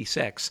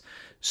 156.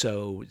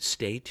 So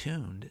stay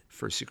tuned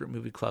for Secret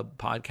Movie Club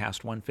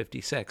Podcast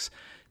 156.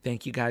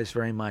 Thank you guys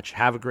very much.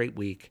 Have a great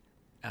week.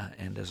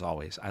 And as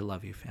always, I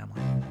love you, family.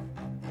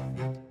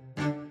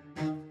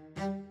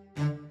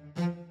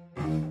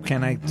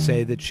 Can I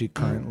say that she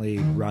currently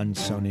runs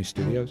Sony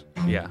Studios?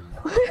 Yeah.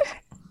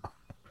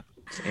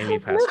 It's Amy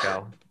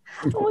Pascal.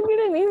 I'll get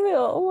an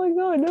email. Oh my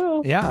God,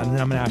 no. Yeah, and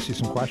then I'm going to ask you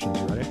some questions.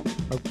 You ready?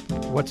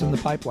 What's in the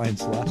pipeline,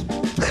 Celeste?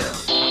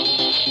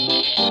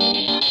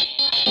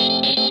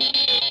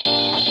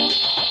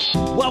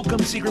 Welcome,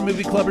 Secret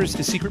Movie Clubbers,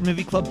 to Secret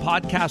Movie Club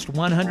Podcast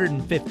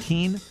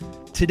 115.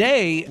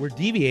 Today, we're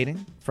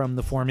deviating from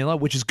the formula,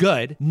 which is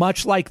good,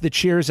 much like the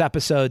Cheers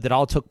episode that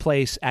all took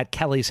place at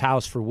Kelly's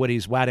house for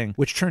Woody's wedding,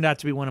 which turned out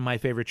to be one of my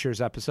favorite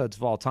Cheers episodes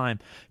of all time.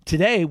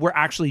 Today, we're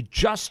actually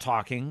just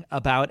talking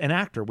about an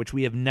actor, which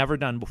we have never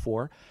done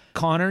before.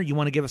 Connor, you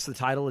want to give us the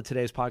title of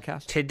today's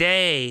podcast?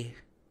 Today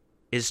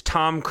is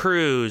Tom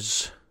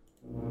Cruise,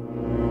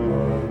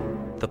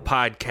 the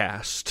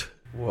podcast.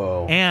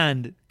 Whoa.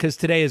 And because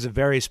today is a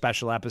very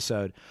special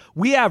episode,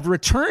 we have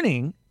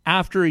returning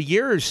after a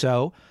year or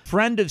so,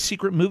 friend of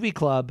Secret Movie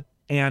Club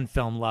and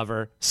film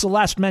lover,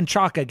 Celeste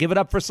Menchaca. Give it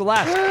up for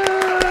Celeste.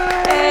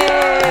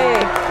 Hey!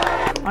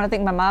 I want to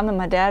thank my mom and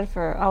my dad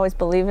for always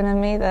believing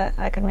in me that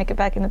I could make it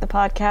back into the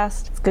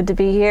podcast. It's good to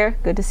be here.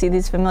 Good to see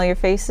these familiar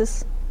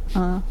faces.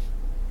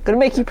 Gonna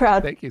make you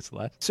proud. Thank you,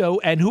 Celeste. So,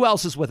 and who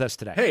else is with us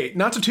today? Hey,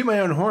 not to toot my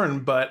own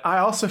horn, but I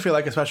also feel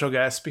like a special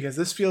guest because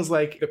this feels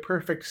like the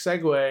perfect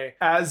segue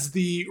as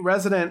the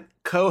resident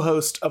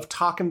co-host of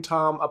Talkin'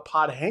 Tom, a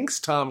Pod Hanks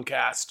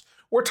Tomcast.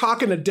 We're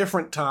talking a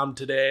different Tom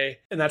today,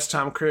 and that's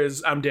Tom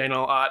Cruise. I'm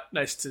Daniel Ott.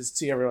 Nice to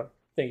see everyone.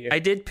 Thank you. I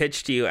did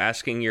pitch to you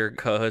asking your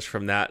co-host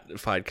from that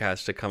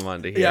podcast to come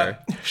on to here.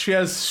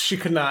 Yeah, she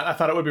could not. I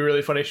thought it would be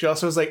really funny. She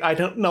also was like, I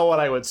don't know what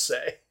I would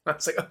say. I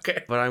was like,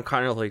 okay. But I'm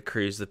Connor Lloyd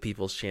Cruz, the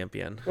people's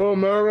champion. Oh,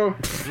 America.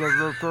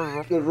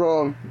 What's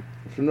wrong?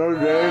 It's another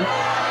day in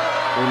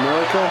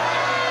America.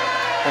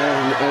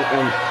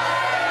 And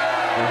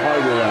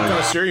Hollywood. Kind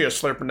of serious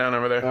slurping down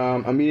over there.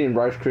 I'm eating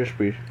Rice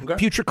Krispies. Okay.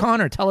 Future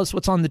Connor, tell us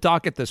what's on the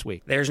docket this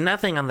week. There's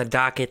nothing on the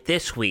docket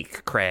this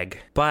week, Craig,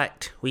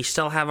 but we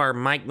still have our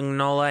Mike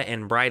Mignola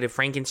and Bride of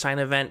Frankenstein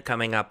event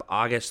coming up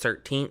August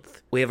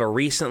 13th. We have a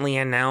recently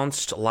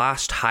announced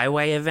Lost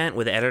Highway event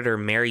with editor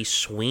Mary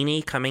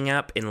Sweeney coming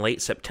up in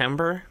late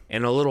September.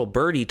 And a little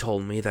birdie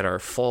told me that our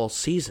fall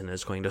season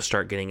is going to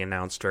start getting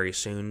announced very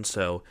soon,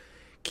 so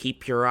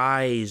keep your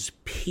eyes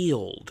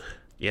peeled.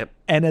 Yep.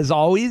 And as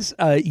always,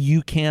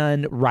 you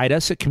can write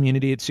us at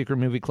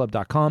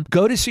community@secretmovieclub.com.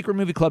 Go to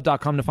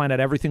secretmovieclub.com to find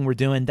out everything we're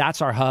doing.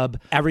 That's our hub.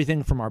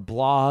 Everything from our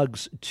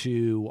blogs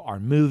to our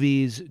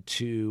movies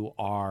to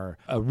our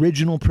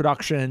original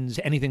productions,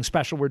 anything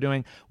special we're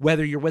doing.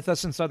 Whether you're with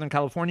us in Southern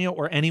California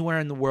or anywhere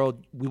in the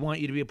world, we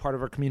want you to be a part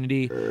of our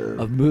community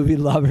of movie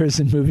lovers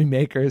and movie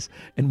makers.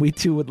 And we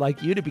too would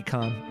like you to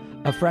become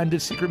a friend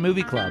of Secret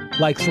Movie Club,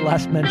 like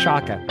Celeste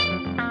Menchaca.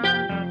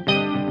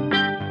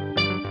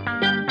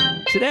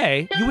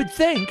 Today, you would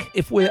think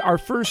if our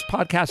first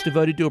podcast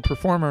devoted to a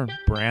performer,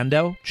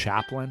 Brando,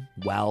 Chaplin,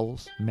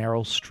 Wells,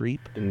 Meryl Streep,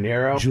 De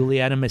Niro,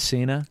 Julieta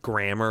Messina,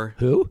 Grammar.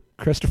 Who?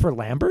 Christopher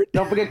Lambert?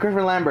 Don't forget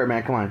Christopher Lambert,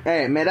 man. Come on.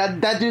 Hey, man,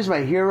 that dude's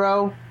my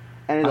hero,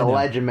 and he's a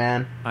legend,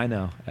 man. I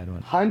know,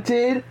 Edwin.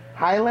 Hunted,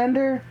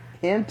 Highlander,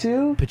 him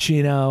too.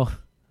 Pacino,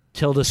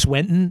 Tilda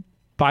Swinton,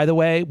 by the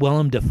way,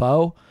 Willem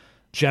Dafoe,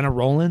 Jenna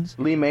Rollins.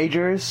 Lee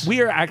Majors.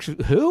 We are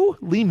actually... Who?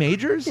 Lee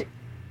Majors?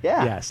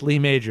 Yeah. Yes, Lee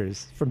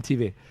Majors from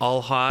TV.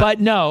 All hot.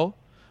 But no,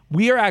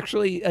 We are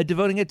actually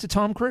devoting it to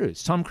Tom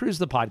Cruise. Tom Cruise,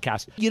 the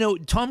podcast. You know,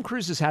 Tom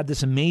Cruise has had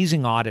this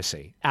amazing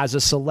odyssey as a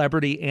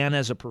celebrity and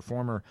as a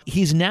performer.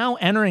 He's now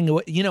entering,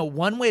 you know,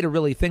 one way to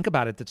really think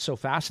about it that's so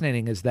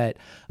fascinating is that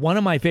one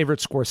of my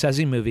favorite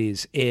Scorsese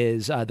movies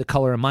is The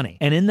Color of Money.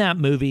 And in that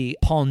movie,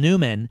 Paul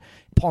Newman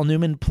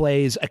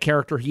plays a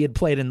character he had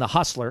played in The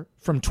Hustler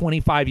from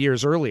 25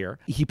 years earlier.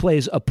 He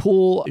plays a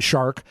pool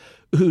shark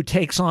who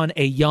takes on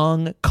a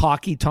young,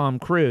 cocky Tom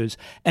Cruise.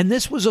 And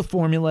this was a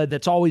formula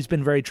that's always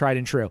been very tried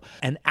and true.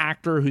 An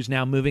actor who's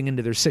now moving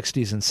into their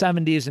 60s and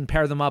 70s and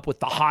pair them up with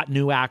the hot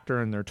new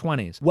actor in their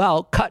 20s.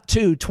 Well, cut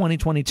to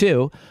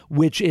 2022,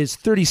 which is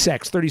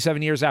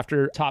 37 years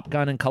after Top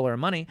Gun and Color of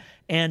Money.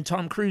 And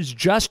Tom Cruise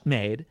just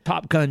made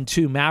Top Gun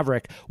 2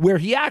 Maverick, where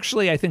he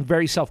actually, I think,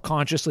 very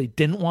self-consciously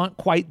didn't want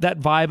quite that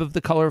vibe of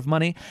The Color of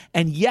Money.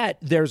 And yet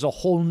there's a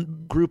whole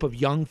group of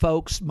young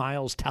folks,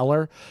 Miles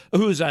Teller,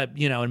 who's a,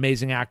 you know,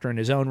 amazing actor in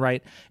his own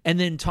right. And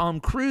then Tom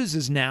Cruise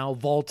is now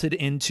vaulted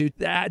into,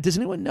 does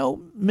anyone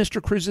know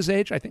Mr. Cruise's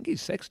age? I think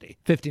he's 60,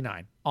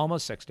 59.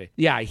 Almost 60.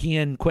 Yeah, he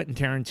and Quentin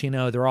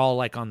Tarantino, they're all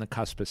like on the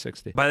cusp of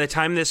 60. By the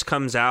time this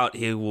comes out,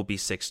 he will be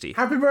 60.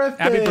 Happy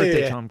birthday. Happy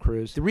birthday, Tom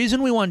Cruise. The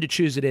reason we wanted to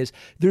choose it is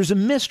there's a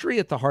mystery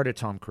at the heart of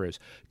Tom Cruise.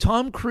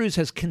 Tom Cruise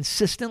has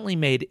consistently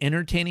made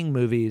entertaining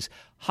movies,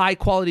 high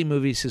quality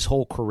movies his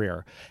whole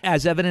career,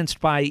 as evidenced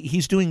by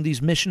he's doing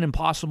these Mission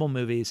Impossible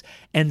movies.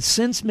 And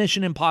since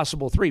Mission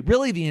Impossible 3,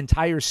 really the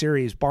entire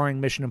series, barring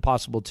Mission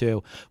Impossible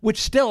 2,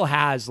 which still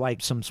has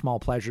like some small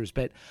pleasures,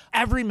 but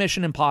every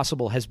Mission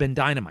Impossible has been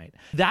dynamite.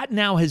 That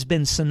now has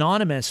been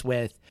synonymous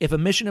with, if a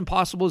Mission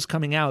Impossible is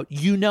coming out,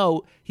 you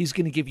know he's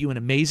going to give you an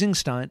amazing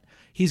stunt.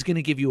 He's going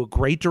to give you a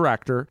great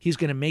director. He's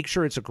going to make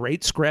sure it's a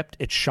great script.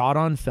 It's shot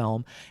on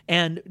film.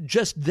 And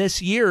just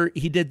this year,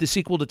 he did the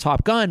sequel to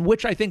Top Gun,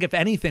 which I think, if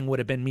anything, would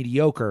have been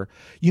mediocre.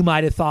 You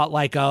might have thought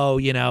like, oh,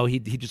 you know, he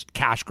just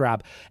cash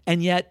grab.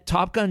 And yet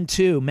Top Gun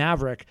 2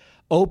 Maverick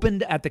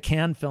opened at the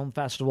Cannes Film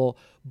Festival,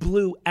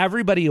 blew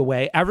everybody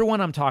away.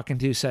 Everyone I'm talking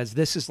to says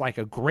this is like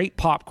a great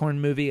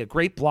popcorn movie, a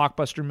great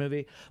blockbuster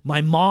movie.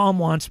 My mom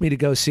wants me to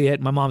go see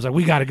it. My mom's like,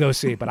 we got to go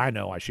see it, but I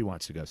know why she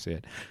wants to go see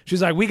it.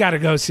 She's like, we got to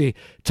go see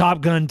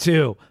Top Gun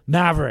 2,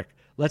 Maverick.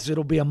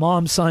 It'll be a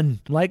mom-son.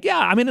 Like, yeah,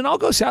 I mean, and I'll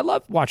go see, I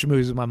love watching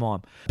movies with my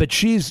mom, but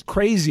she's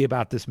crazy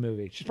about this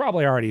movie. She's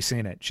probably already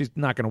seen it. She's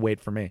not going to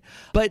wait for me.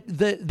 But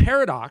the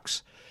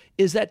paradox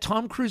is that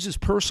Tom Cruise's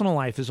personal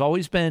life has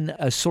always been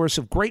a source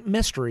of great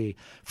mystery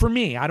for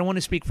me. I don't want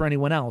to speak for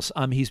anyone else.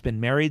 He's been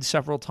married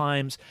several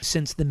times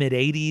since the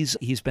mid-'80s.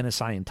 He's been a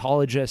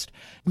Scientologist.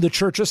 The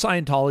Church of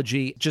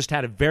Scientology just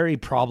had a very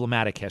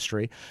problematic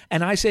history.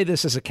 And I say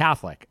this as a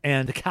Catholic,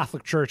 and the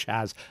Catholic Church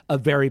has a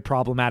very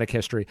problematic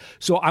history.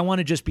 So I want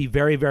to just be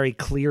very, very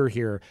clear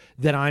here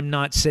that I'm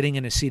not sitting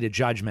in a seat of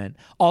judgment.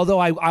 Although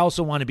I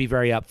also want to be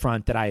very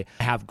upfront that I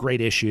have great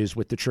issues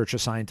with the Church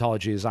of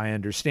Scientology as I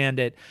understand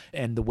it,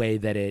 and the way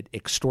that it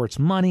extorts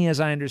money, as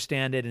I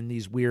understand it, in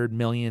these weird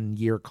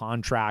million-year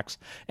contracts,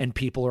 and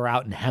people are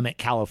out in Hemet,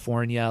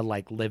 California,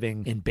 like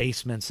living in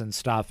basements and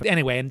stuff.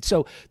 Anyway, and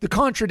so the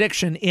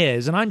contradiction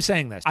is, and I'm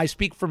saying this, I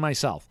speak for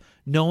myself.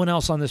 No one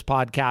else on this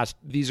podcast,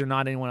 these are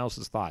not anyone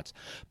else's thoughts.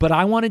 But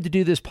I wanted to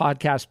do this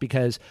podcast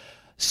because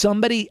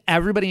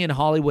everybody in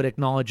Hollywood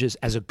acknowledges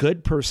as a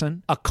good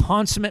person, a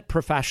consummate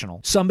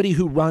professional, somebody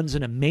who runs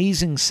an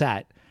amazing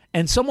set,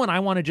 and someone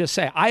I want to just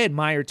say, I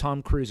admire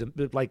Tom Cruise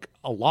like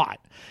a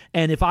lot.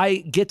 And if I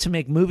get to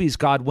make movies,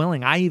 God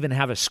willing, I even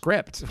have a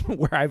script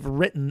where I've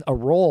written a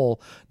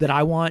role that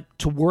I want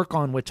to work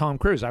on with Tom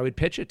Cruise. I would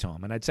pitch it to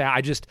him and I'd say,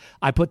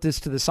 I put this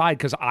to the side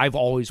because I've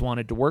always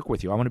wanted to work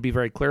with you. I want to be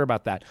very clear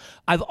about that.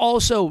 I've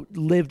also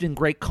lived in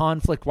great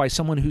conflict by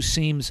someone who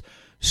seems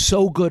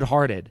so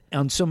good-hearted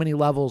on so many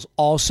levels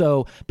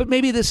also, but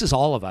maybe this is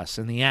all of us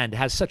in the end,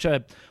 has such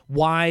a,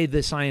 why the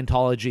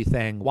Scientology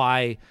thing,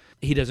 why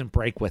he doesn't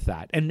break with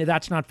that. And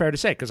that's not fair to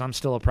say because I'm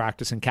still a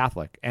practicing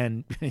Catholic,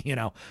 and, you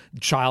know,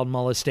 child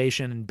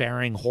molestation and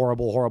bearing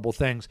horrible, horrible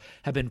things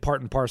have been part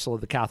and parcel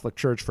of the Catholic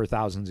Church for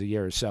thousands of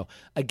years. So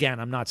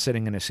again, I'm not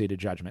sitting in a seat of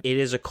judgment. It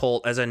is a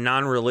cult. As a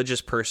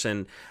non-religious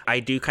person,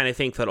 I do kind of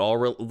think that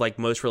like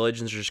most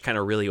religions are just kind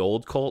of really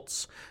old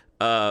cults.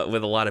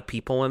 With a lot of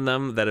people in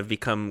them that have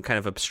become kind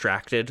of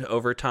abstracted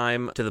over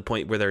time to the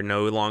point where they're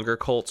no longer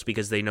cults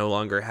because they no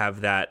longer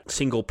have that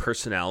single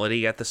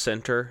personality at the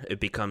center.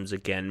 It becomes,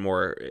 again,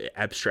 more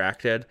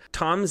abstracted.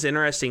 Tom's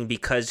interesting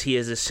because he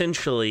is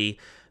essentially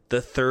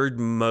the third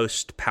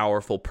most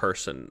powerful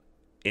person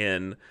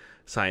in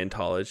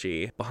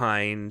Scientology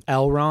behind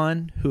L.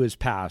 Ron, who has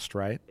passed,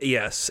 right?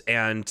 Yes,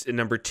 and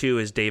number 2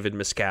 is David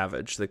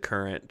Miscavige, the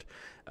current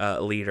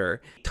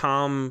leader.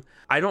 Tom,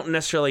 I don't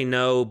necessarily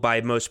know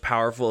by most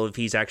powerful if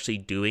he's actually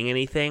doing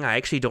anything. I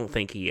actually don't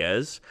think he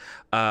is.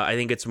 I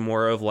think it's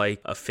more of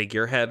like a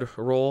figurehead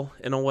role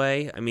in a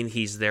way. I mean,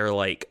 he's their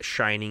like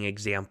shining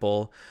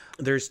example.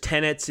 There's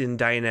tenets in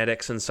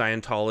Dianetics and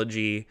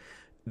Scientology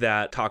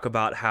that talk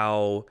about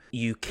how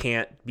you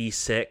can't be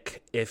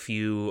sick if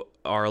you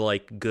are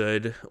like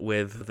good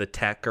with the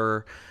tech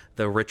or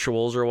the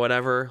rituals or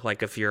whatever.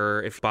 Like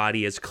if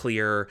body is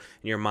clear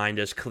and your mind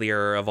is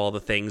clear of all the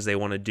things they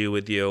want to do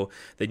with you,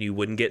 then you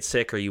wouldn't get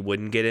sick or you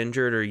wouldn't get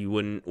injured or you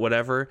wouldn't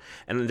whatever.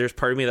 And there's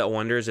part of me that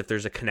wonders if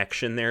there's a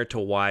connection there to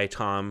why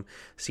Tom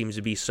seems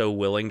to be so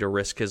willing to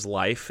risk his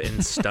life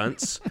in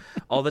stunts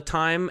all the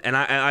time. And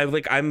I'm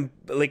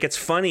like, it's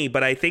funny,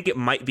 but I think it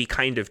might be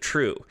kind of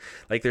true.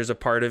 Like there's a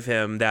part of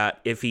him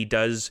that if he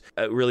does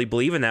really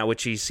believe in that,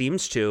 which he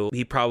seems to,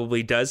 he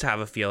probably does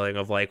have a feeling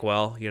of like,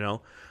 well,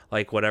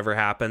 like whatever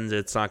happens,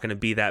 it's not going to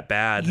be that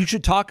bad. You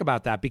should talk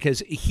about that because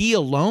he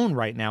alone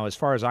right now, as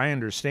far as I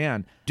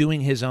understand,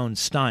 doing his own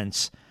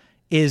stunts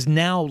is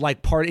now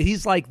like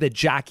he's like the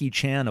Jackie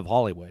Chan of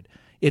Hollywood.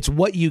 It's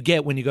what you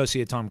get when you go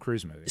see a Tom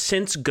Cruise movie.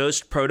 Since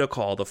Ghost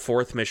Protocol, the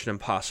fourth Mission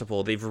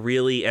Impossible, they've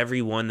really,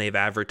 every one they've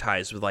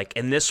advertised with like,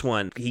 in this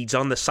one, he's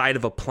on the side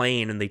of a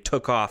plane and they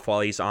took off while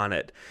he's on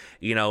it.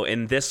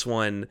 In this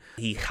one,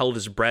 he held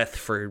his breath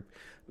for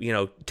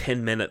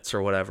 10 minutes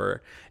or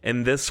whatever.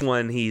 And this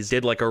one, he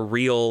did like a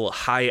real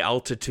high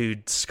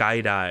altitude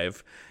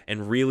skydive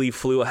and really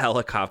flew a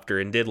helicopter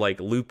and did like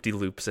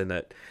loop-de-loops in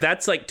it.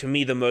 That's like, to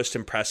me, the most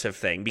impressive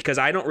thing, because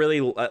I don't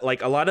really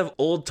like a lot of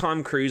old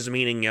Tom Cruise,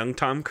 meaning young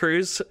Tom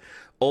Cruise,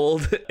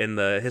 old in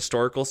the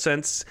historical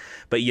sense,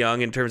 but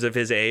young in terms of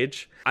his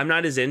age. I'm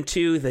not as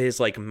into his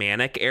like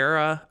manic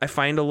era. I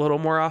find a little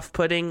more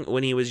off-putting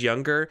when he was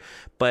younger,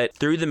 but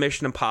through the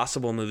Mission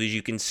Impossible movies,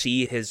 you can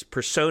see his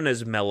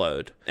persona's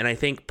mellowed. And I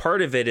think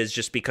part of it is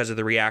just because of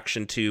the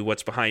reaction to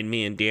what's behind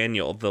me and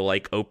Daniel, the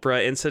like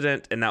Oprah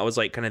incident. And that was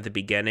like kind of the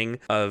beginning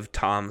of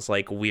Tom's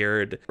like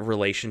weird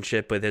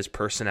relationship with his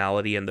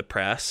personality and the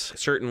press.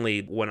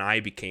 Certainly when I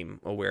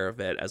became aware of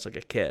it as like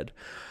a kid.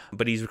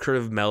 But he's sort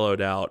of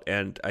mellowed out,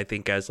 and I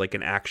think as like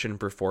an action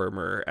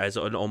performer, as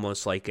an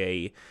almost like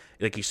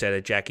like you said, a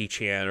Jackie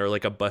Chan or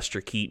like a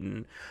Buster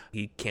Keaton,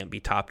 he can't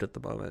be topped at the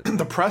moment.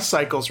 The press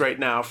cycles right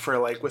now for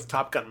like with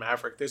Top Gun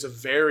Maverick, there's a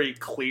very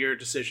clear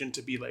decision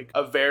to be like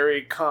a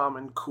very calm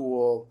and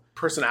cool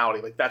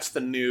personality. Like that's the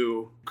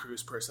new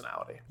Cruise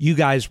personality. You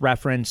guys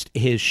referenced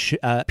his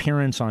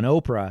appearance on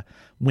Oprah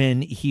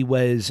when he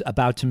was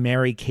about to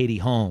marry Katie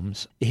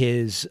Holmes,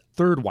 his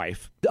third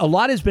wife. A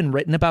lot has been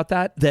written about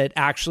that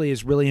actually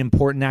is really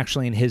important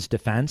actually in his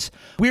defense.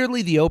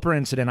 Weirdly, the Oprah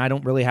incident I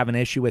don't really have an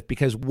issue with,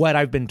 because what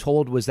I've been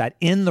told was that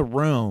in the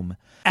room,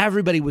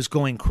 everybody was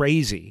going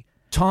crazy.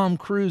 Tom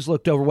Cruise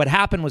looked over. What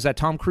happened was that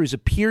Tom Cruise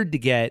appeared to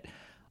get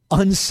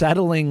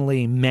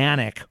unsettlingly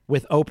manic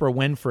with Oprah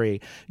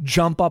Winfrey,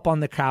 jump up on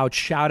the couch,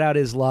 shout out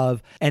his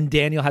love, and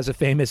Daniel has a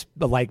famous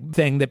like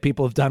thing that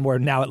people have done where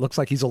now it looks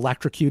like he's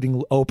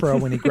electrocuting Oprah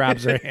when he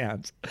grabs her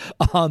hands.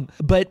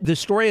 But the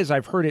story as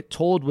I've heard it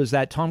told was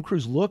that Tom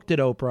Cruise looked at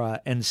Oprah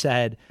and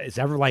said,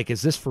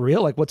 is this for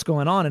real? Like, what's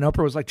going on? And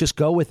Oprah was like, just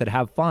go with it,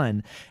 have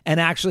fun.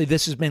 And actually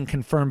this has been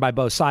confirmed by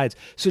both sides.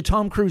 So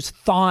Tom Cruise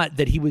thought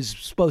that he was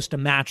supposed to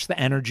match the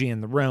energy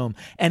in the room,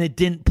 and it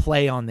didn't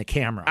play on the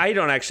camera. I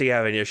don't actually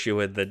have an issue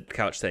with the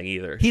couch thing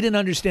either. He didn't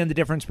understand the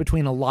difference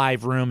between a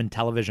live room and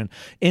television.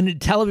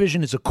 And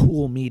television is a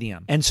cool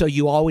medium. And so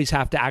you always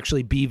have to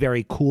actually be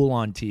very cool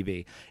on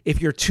TV.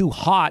 If you're too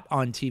hot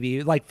on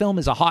TV, like film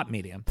is a hot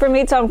medium. For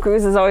me, Tom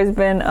Cruise has always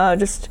been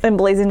just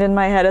emblazoned in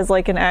my head as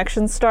like an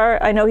action star.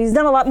 I know he's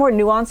done a lot more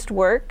nuanced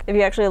work if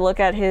you actually look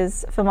at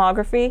his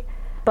filmography.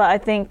 But I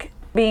think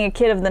being a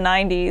kid of the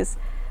 90s,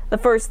 the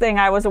first thing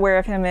I was aware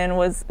of him in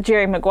was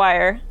Jerry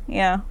Maguire.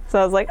 Yeah.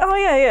 So I was like, oh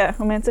yeah,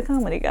 romantic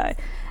comedy guy.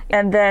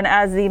 And then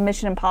as the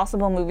Mission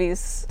Impossible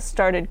movies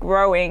started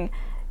growing,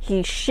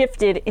 he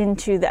shifted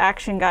into the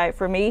action guy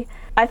for me.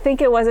 I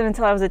think it wasn't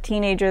until I was a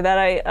teenager that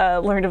I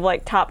learned of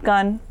like Top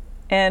Gun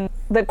and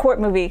the court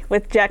movie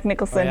with Jack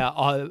Nicholson.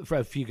 Oh, yeah, for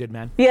A Few Good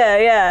Men.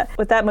 Yeah.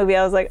 With that movie,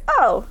 I was like,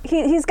 oh,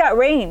 he's got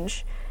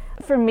range.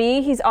 For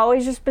me, he's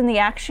always just been the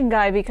action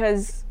guy,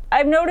 because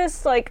I've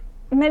noticed like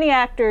many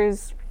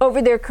actors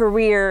over their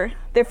career,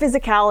 their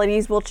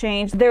physicalities will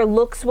change, their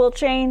looks will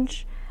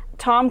change.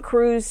 Tom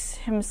Cruise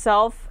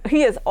himself,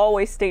 he has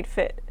always stayed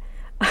fit.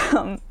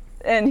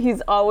 And he's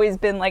always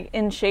been like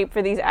in shape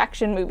for these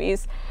action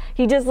movies.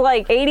 He just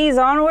like 80s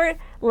onward,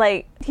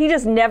 like he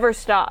just never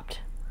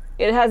stopped.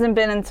 It hasn't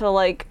been until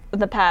like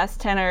the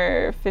past 10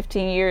 or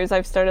 15 years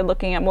I've started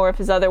looking at more of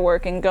his other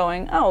work and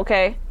going, oh,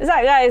 okay, this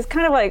guy is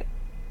kind of like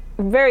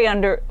very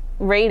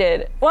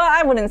underrated. Well,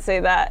 I wouldn't say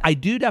that. I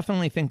do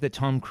definitely think that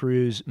Tom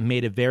Cruise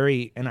made a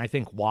very, and I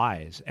think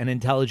wise and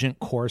intelligent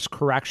course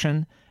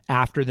correction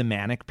after the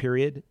manic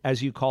period,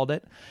 as you called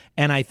it.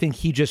 And I think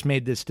he just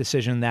made this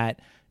decision that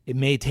it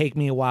may take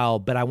me a while,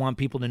 but I want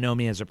people to know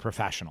me as a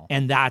professional.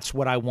 And that's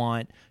what I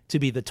want to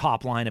be the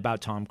top line about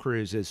Tom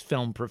Cruise is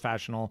film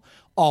professional,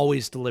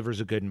 always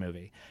delivers a good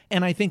movie.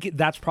 And I think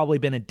that's probably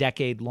been a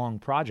decade-long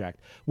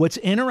project. What's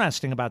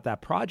interesting about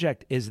that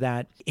project is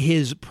that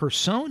his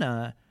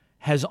persona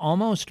has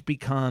almost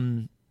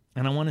become,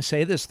 and I want to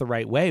say this the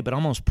right way, but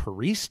almost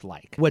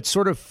Parise-like. What's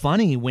sort of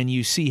funny when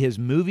you see his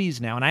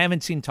movies now, and I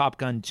haven't seen Top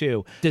Gun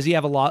 2. Does he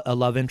have a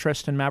love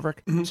interest in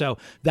Maverick? Mm-hmm. So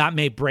that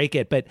may break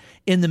it. But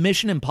in the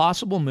Mission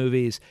Impossible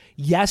movies,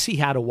 yes, he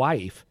had a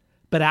wife.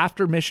 But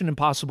after Mission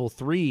Impossible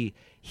 3,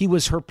 he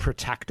was her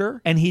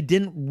protector, and he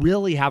didn't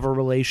really have a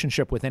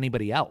relationship with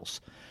anybody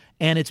else.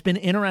 And it's been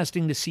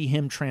interesting to see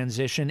him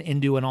transition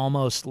into an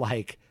almost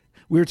like,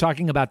 we were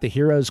talking about the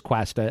hero's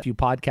quest a few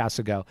podcasts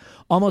ago,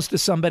 almost to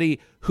somebody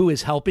who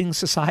is helping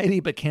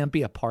society but can't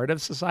be a part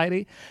of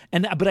society.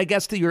 But I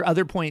guess to your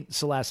other point,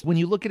 Celeste, when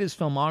you look at his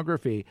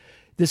filmography,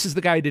 this is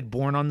the guy who did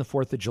Born on the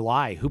 4th of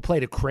July, who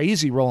played a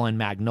crazy role in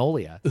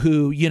Magnolia,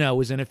 who,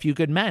 was in A Few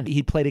Good Men.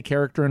 He played a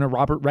character in a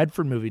Robert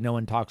Redford movie no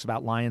one talks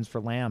about, Lions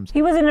for Lambs.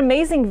 He was an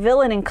amazing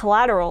villain in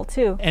Collateral,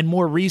 too. And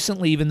more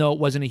recently, even though it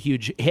wasn't a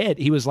huge hit,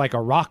 he was like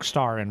a rock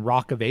star in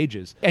Rock of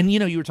Ages. And,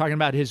 you were talking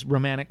about his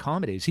romantic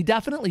comedies. He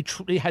definitely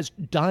has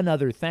done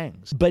other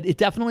things. But it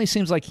definitely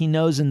seems like he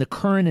knows in the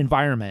current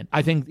environment,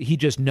 I think he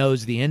just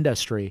knows the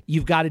industry.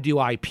 You've got to do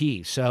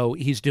IP. So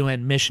he's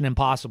doing Mission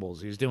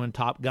Impossibles. He's doing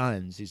Top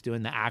Guns. He's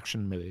doing the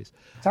action movies.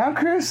 Tom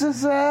Cruise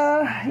is,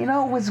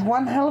 was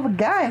one hell of a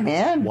guy,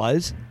 man.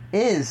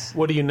 Is.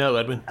 What do you know,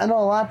 Edwin? I know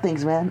a lot of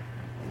things, man.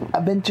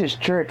 I've been to his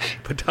church.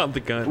 Put down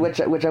the gun. Which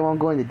I won't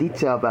go into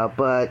detail about,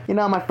 but,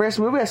 my first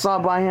movie I saw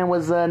by him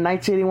was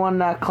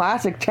 1981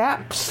 classic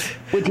Chaps,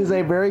 which is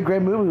a very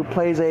great movie, who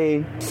plays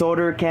a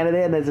soldier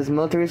candidate and there's this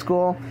military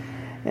school,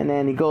 and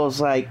then he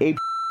goes,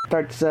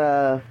 starts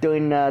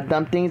doing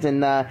dumb things, and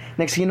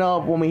next thing you know,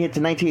 when we hit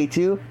to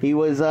 1982, he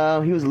was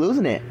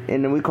losing it,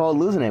 and we call it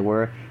losing it,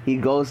 where he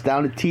goes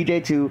down to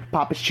TJ to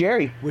pop his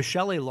cherry. With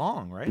Shelley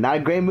Long, right? Not a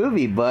great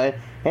movie, but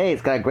hey,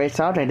 it's got a great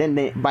soundtrack.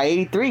 Then by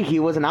 83, he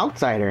was an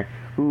outsider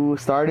who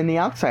starred in The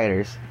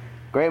Outsiders.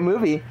 Great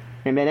movie.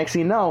 And then next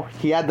thing you know,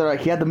 he had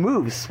the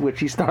moves, which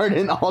he starred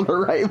in all the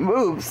right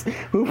moves.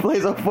 Who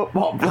plays a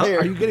football player?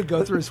 Are you going to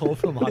go through his whole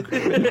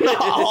filmography?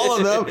 Not all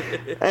of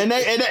them.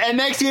 And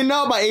next thing you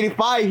know, by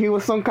 85, he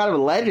was some kind of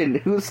legend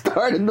who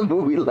starred in the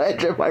movie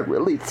Legend by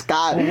Ridley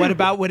Scott. Well,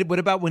 what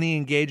about when he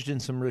engaged in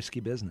some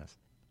risky business?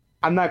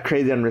 I'm not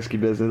crazy on risky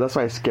business. That's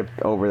why I skipped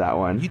over that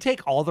one. You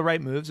take all the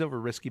right moves over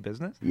risky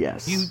business?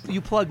 Yes.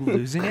 You plug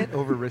losing it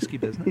over risky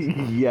business?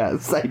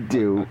 Yes, I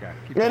do. Okay.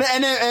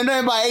 And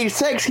then by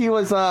 86, he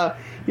was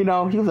he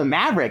was a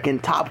maverick in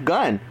Top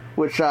Gun,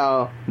 which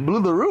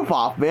blew the roof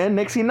off, man.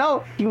 Next thing you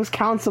know, he was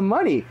counting some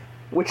money,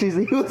 he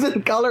was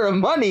in Color of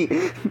Money.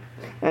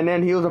 And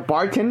then he was a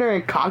bartender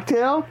in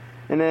Cocktail,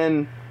 and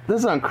then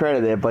this is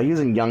uncredited, but he was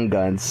in Young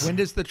Guns. When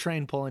does the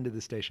train pull into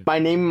the station? By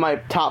naming my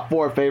top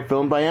 4 favorite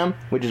films by him,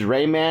 which is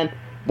Rayman,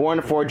 Born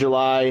on the 4th of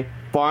July,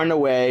 Far and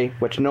Away,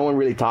 which no one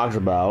really talks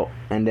about,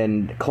 and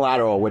then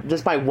Collateral, which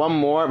just by one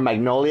more,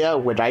 Magnolia,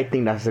 which I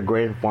think that's the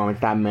greatest performance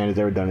that man has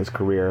ever done in his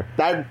career.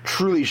 That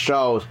truly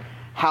shows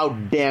how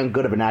damn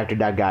good of an actor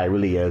that guy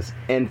really is.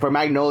 And for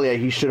Magnolia,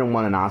 he should have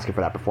won an Oscar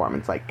for that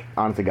performance,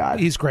 honest to God.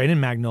 He's great in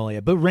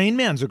Magnolia, but Rain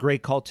Man's a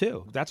great call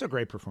too. That's a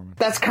great performance.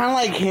 That's kind of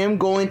like him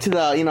going to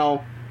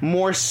the,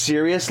 more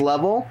serious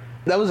level.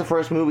 That was the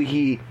first movie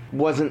he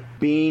wasn't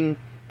being,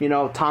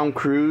 Tom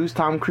Cruise,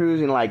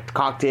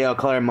 Cocktail,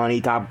 Color of Money,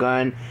 Top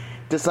Gun.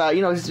 Just,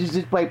 he's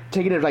just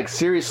taking it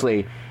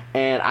seriously.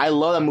 And I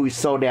love that movie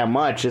so damn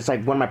much. It's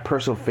one of my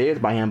personal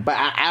favorites by him. But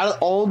out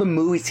of all the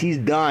movies he's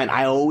done,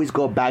 I always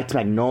go back to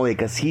Magnolia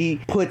because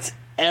he puts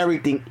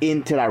everything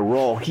into that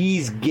role.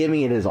 He's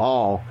giving it his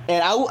all.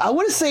 And I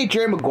wouldn't say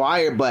Jerry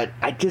Maguire, but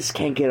I just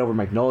can't get over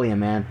Magnolia,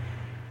 man.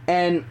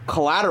 And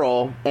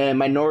Collateral and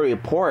Minority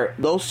Report,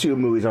 those two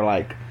movies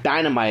are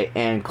dynamite.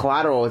 And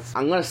Collateral,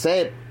 I'm going to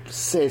say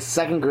it's his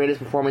second greatest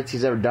performance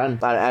he's ever done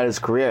out of his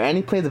career. And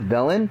he plays a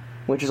villain,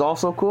 which is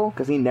also cool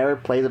because he never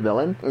plays a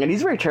villain. And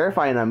he's very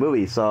terrifying in that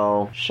movie.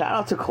 So shout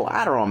out to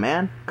Collateral,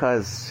 man,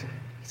 because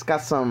he's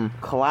got some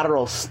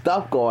collateral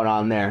stuff going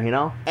on there,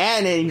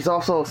 And he's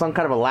also some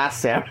kind of a Last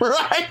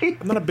Samurai. I'm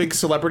not a big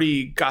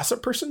celebrity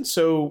gossip person,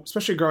 so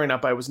especially growing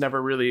up, I was never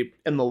really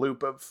in the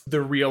loop of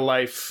the real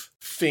life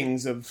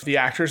things of the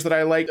actors that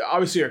I liked.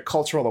 Obviously, a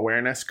cultural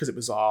awareness because it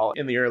was all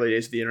in the early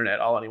days of the internet,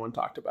 all anyone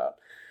talked about.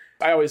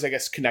 I always,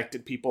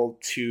 connected people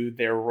to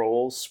their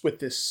roles with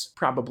this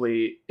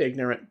probably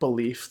ignorant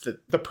belief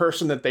that the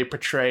person that they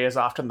portray is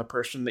often the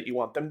person that you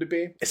want them to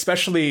be.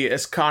 Especially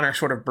as Connor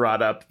sort of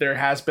brought up, there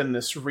has been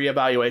this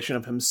reevaluation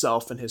of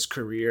himself and his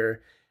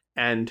career.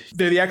 And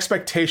the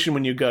expectation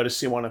when you go to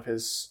see one of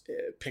his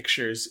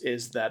pictures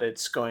is that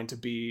it's going to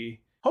be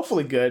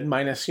hopefully good,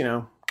 minus,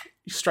 you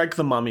strike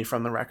the mummy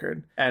from the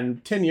record.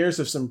 And 10 years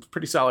of some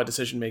pretty solid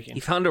decision making. He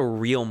found a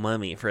real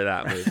mummy for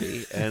that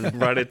movie and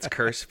brought its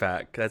curse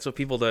back. That's what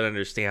people don't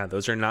understand.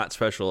 Those are not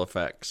special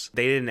effects.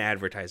 They didn't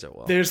advertise it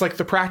well. There's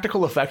the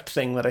practical effect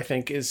thing that I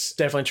think is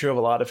definitely true of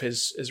a lot of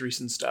his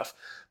recent stuff.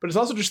 But it's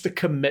also just the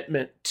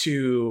commitment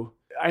to...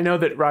 I know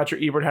that Roger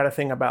Ebert had a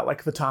thing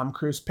about the Tom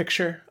Cruise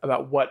picture,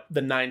 about what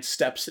the 9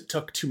 steps it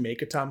took to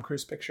make a Tom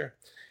Cruise picture.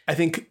 I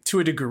think to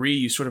a degree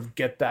you sort of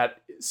get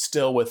that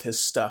still with his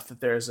stuff, that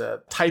there's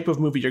a type of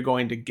movie you're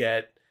going to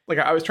get.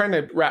 I was trying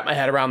to wrap my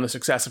head around the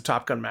success of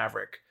Top Gun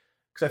Maverick,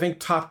 because I think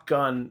Top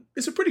Gun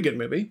is a pretty good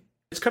movie.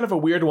 It's kind of a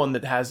weird one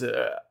that has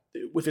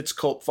with its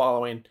cult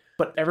following,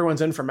 but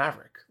everyone's in for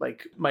Maverick.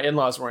 My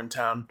in-laws were in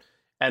town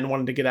and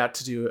wanted to get out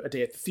to do a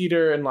day at the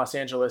theater in Los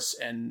Angeles,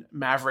 and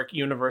Maverick,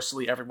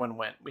 universally, everyone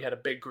went. We had a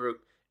big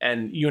group,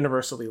 and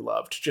universally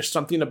loved. Just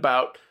something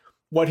about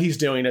what he's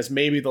doing as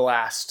maybe the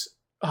last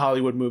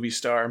Hollywood movie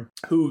star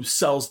who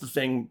sells the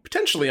thing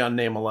potentially on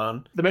name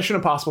alone. The Mission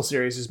Impossible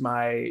series is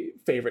my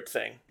favorite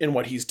thing in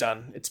what he's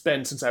done. It's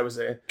been since I was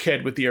a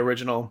kid with the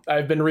original.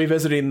 I've been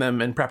revisiting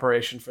them in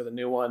preparation for the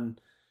new one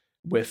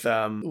with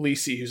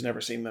Lisi, who's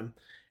never seen them.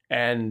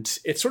 And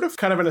it's sort of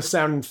kind of an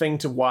astounding thing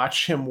to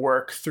watch him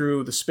work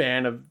through the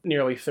span of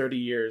nearly 30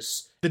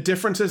 years. The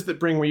differences that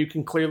bring where you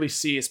can clearly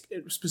see,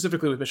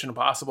 specifically with Mission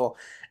Impossible,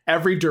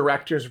 every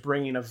director's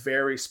bringing a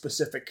very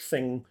specific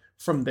thing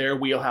from their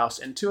wheelhouse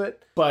into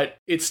it, but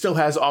it still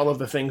has all of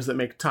the things that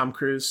make Tom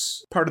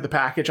Cruise part of the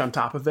package on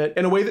top of it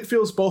in a way that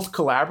feels both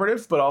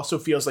collaborative, but also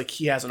feels like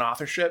he has an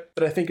authorship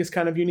that I think is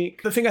kind of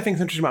unique. The thing I think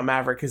is interesting about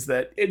Maverick is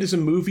that it is a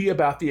movie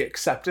about the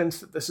acceptance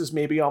that this is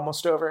maybe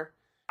almost over.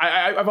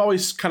 I've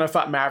always kind of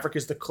thought Maverick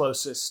is the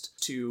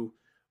closest to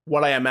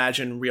what I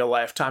imagine real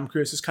life Tom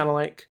Cruise is kind of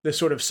like. This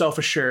sort of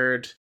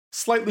self-assured,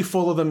 slightly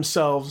full of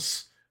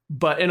themselves,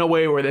 but in a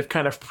way where they've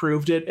kind of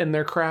proved it in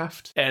their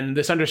craft. And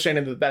this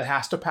understanding that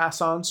has to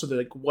pass on. So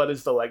like, what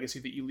is the legacy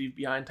that you leave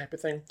behind type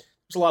of thing?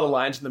 There's a lot of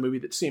lines in the movie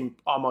that seem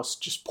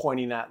almost just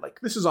pointing at like,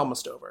 this is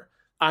almost over.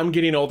 I'm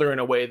getting older in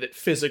a way that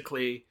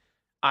physically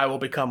I will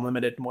become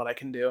limited in what I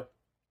can do.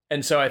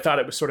 And so I thought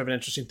it was sort of an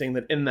interesting thing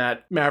that in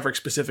that Maverick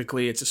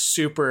specifically, it's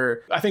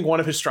I think one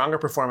of his stronger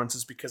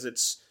performances because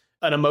it's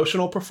an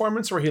emotional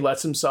performance where he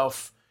lets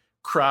himself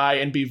cry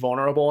and be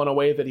vulnerable in a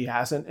way that he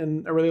hasn't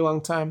in a really long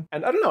time.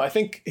 And I don't know, I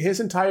think his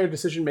entire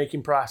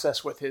decision-making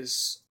process with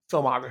his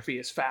filmography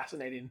is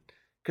fascinating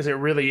because it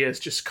really is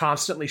just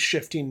constantly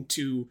shifting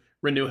to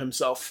renew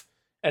himself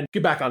and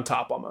get back on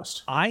top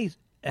almost. I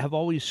have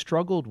always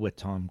struggled with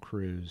Tom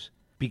Cruise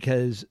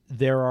because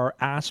there are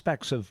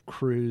aspects of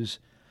Cruise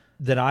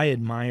that I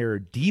admire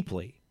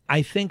deeply.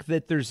 I think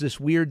that there's this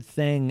weird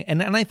thing,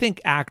 and I think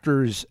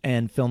actors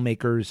and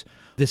filmmakers,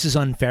 this is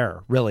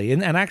unfair, really.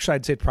 And actually,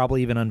 I'd say it's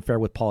probably even unfair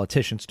with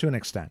politicians to an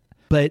extent.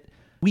 But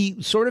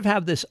we sort of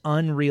have this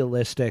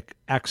unrealistic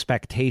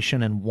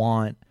expectation and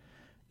want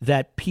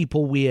that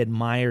people we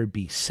admire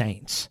be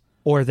saints,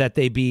 or that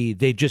they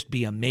just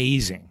be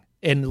amazing.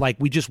 And like,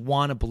 we just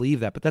want to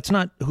believe that, but that's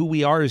not who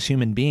we are as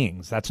human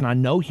beings.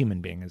 No human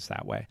being is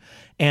that way.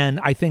 And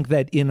I think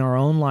that in our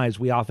own lives,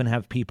 we often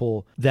have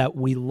people that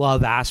we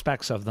love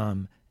aspects of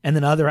them, and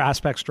then other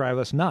aspects drive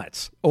us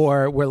nuts.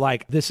 Or we're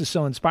like, this is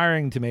so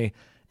inspiring to me.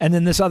 And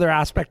then this other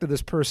aspect of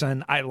this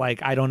person, I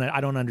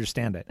don't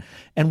understand it.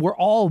 And we're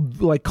all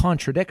like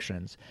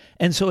contradictions.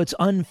 And so it's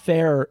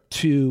unfair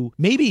to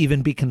maybe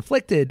even be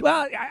conflicted.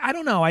 Well, I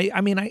don't know. I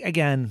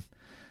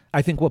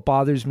think what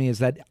bothers me is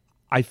that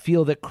I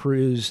feel that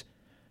Cruise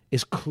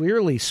is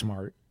clearly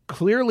smart,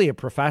 clearly a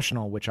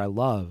professional, which I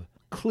love,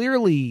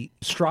 clearly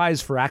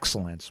strives for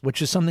excellence,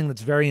 which is something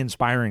that's very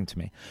inspiring to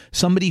me.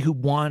 Somebody who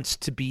wants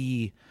to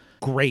be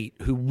great,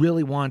 who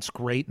really wants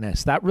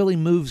greatness. That really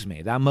moves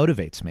me. That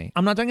motivates me.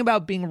 I'm not talking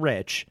about being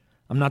rich.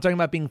 I'm not talking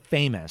about being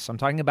famous. I'm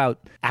talking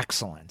about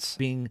excellence,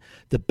 being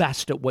the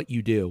best at what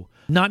you do.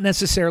 Not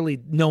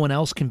necessarily no one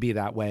else can be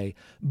that way,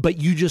 but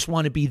you just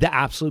want to be the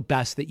absolute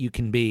best that you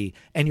can be.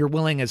 And you're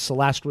willing, as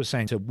Celeste was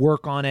saying, to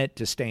work on it,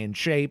 to stay in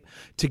shape,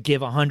 to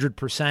give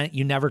 100%.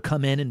 You never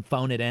come in and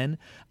phone it in.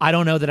 I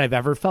don't know that I've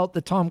ever felt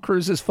that Tom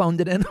Cruise has phoned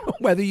it in,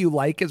 whether you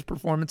like his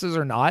performances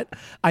or not.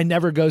 I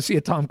never go see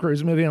a Tom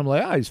Cruise movie and I'm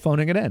like, he's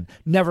phoning it in.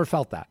 Never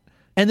felt that.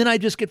 And then I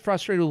just get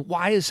frustrated with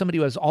why is somebody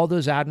who has all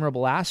those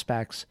admirable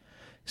aspects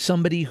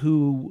somebody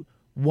who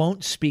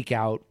won't speak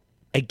out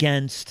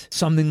against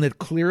something that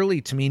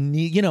clearly, to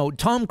me,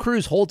 Tom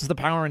Cruise holds the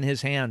power in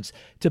his hands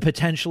to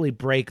potentially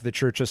break the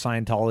Church of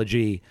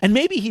Scientology. And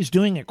maybe he's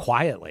doing it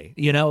quietly.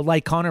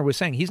 Like Connor was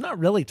saying, he's not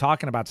really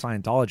talking about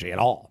Scientology at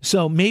all.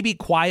 So maybe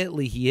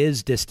quietly he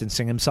is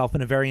distancing himself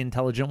in a very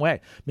intelligent way.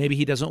 Maybe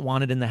he doesn't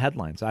want it in the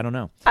headlines. I don't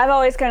know. I've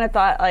always kind of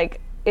thought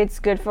like it's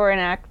good for an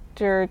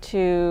actor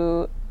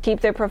to keep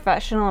their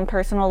professional and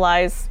personal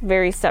lives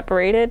very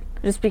separated,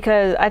 just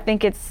because I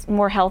think it's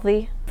more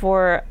healthy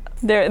for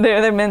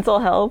their mental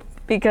health,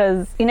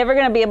 because you're never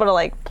going to be able to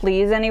like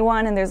please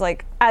anyone. And there's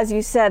like, as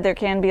you said, there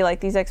can be like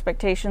these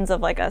expectations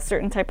of like a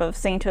certain type of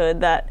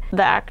sainthood, that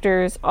the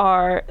actors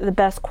are the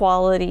best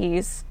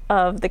qualities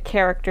of the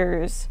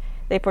characters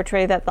they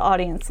portray that the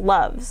audience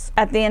loves.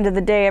 At the end of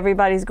the day,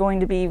 everybody's going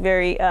to be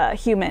very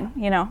human.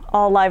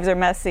 All lives are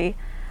messy.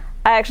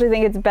 I actually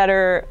think it's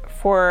better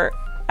for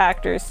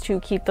actors to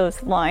keep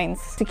those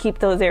lines, to keep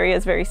those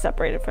areas very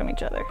separated from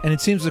each other. And it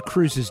seems that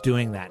Cruise is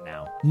doing that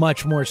now,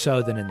 much more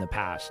so than in the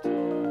past.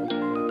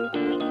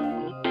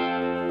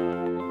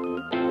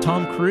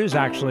 Tom Cruise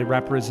actually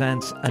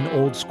represents an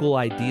old school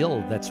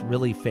ideal that's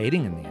really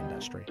fading in the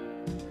industry.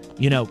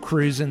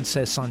 Cruise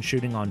insists on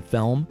shooting on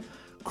film.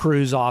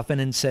 Cruise often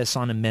insists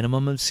on a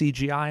minimum of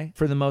CGI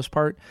for the most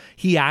part.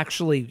 He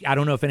actually, I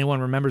don't know if anyone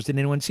remembers, did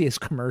anyone see his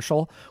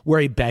commercial where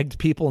he begged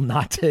people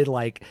not to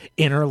like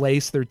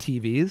interlace their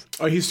TVs?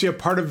 Oh, he's a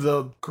part of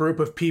the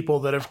group of people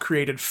that have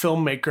created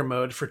filmmaker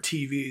mode for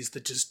TVs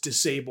that just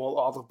disable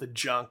all of the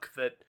junk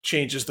that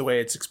changes the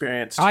way it's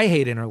experienced. I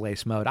hate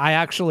interlace mode.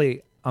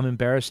 I'm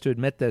embarrassed to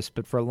admit this,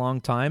 but for a long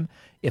time,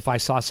 if I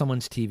saw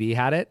someone's TV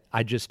had it,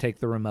 I'd just take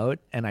the remote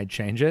and I'd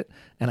change it,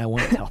 and I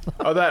wouldn't tell them.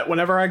 Oh, that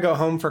whenever I go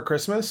home for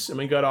Christmas and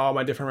we go to all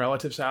my different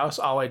relatives' house,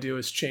 all I do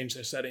is change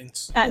their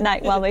settings. At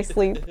night while they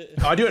sleep.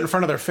 I do it in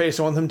front of their face.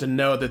 I want them to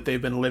know that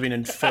they've been living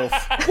in filth.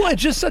 Well,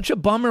 it's just such a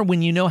bummer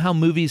when you know how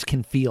movies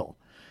can feel.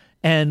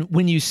 And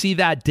when you see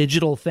that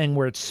digital thing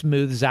where it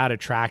smooths out a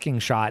tracking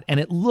shot and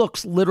it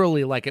looks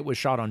literally like it was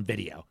shot on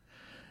video.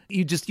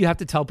 You have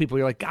to tell people,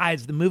 you're like,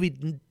 guys, the movie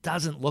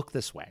doesn't look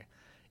this way.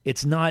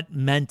 It's not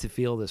meant to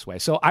feel this way.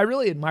 So I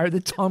really admire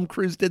that Tom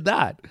Cruise did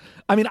that.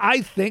 I mean,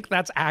 I think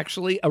that's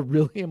actually a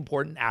really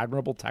important,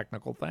 admirable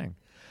technical thing.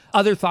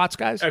 Other thoughts,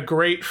 guys? A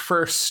great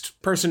first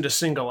person to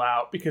single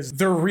out, because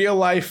the real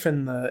life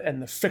and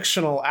the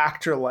fictional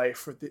actor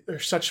life are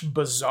such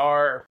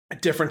bizarre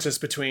differences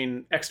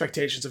between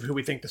expectations of who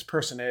we think this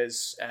person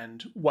is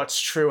and what's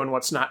true and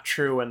what's not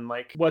true, and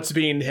like what's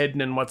being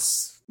hidden and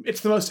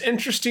it's the most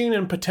interesting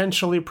and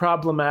potentially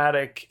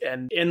problematic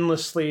and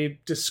endlessly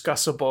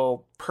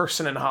discussable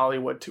person in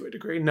Hollywood to a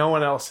degree. No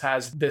one else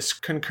has this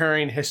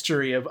concurring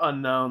history of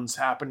unknowns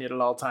happening at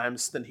all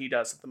times than he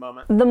does at the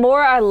moment. The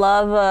more I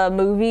love a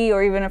movie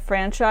or even a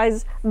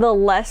franchise, the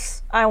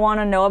less I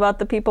want to know about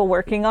the people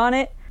working on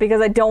it,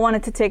 because I don't want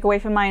it to take away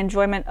from my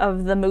enjoyment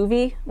of the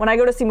movie. When I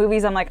go to see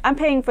movies, I'm like, I'm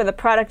paying for the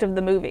product of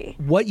the movie.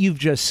 What you've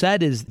just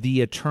said is the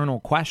eternal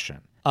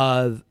question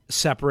of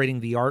separating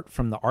the art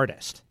from the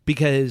artist,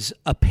 because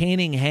a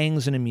painting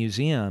hangs in a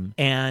museum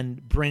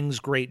and brings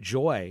great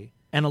joy,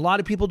 and a lot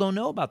of people don't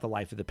know about the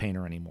life of the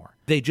painter anymore.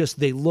 They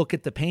look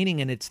at the painting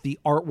and it's the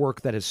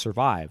artwork that has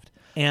survived.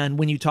 And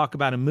when you talk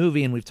about a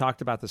movie, and we've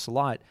talked about this a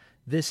lot,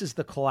 this is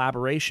the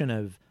collaboration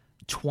of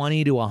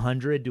 20 to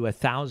 100 to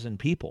 1,000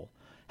 people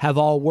have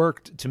all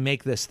worked to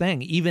make this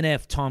thing. Even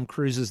if Tom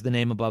Cruise is the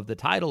name above the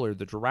title, or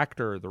the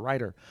director or the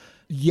writer,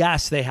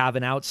 yes, they have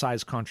an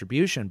outsized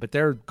contribution, but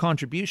their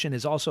contribution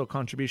is also a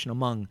contribution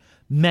among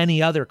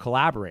many other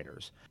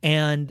collaborators.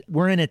 And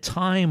we're in a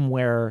time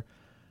where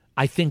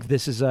I think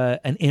this is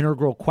an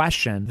integral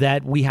question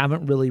that we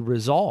haven't really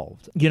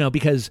resolved,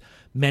 because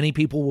many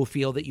people will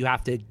feel that you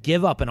have to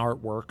give up an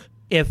artwork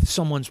if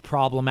someone's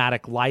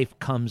problematic life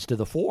comes to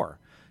the fore.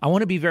 I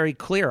want to be very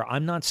clear.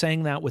 I'm not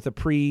saying that with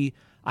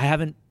I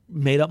haven't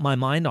made up my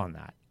mind on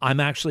that.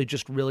 I'm actually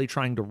just really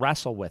trying to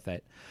wrestle with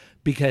it,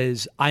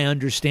 because I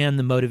understand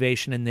the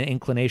motivation and the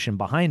inclination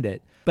behind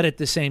it. But at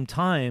the same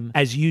time,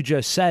 as you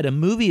just said, a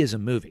movie is a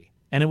movie,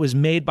 and it was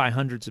made by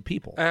hundreds of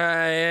people.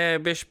 Yeah,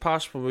 Mission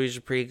Impossible movies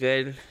are pretty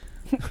good.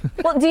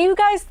 Well, do you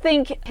guys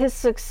think his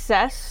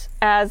success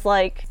as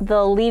like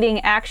the leading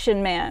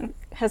action man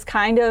has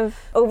kind of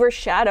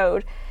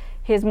overshadowed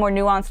his more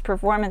nuanced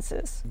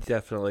performances?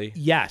 Definitely.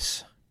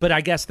 Yes. But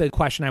I guess the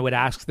question I would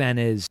ask then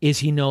is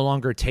he no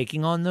longer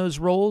taking on those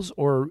roles,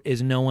 or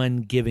is no one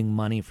giving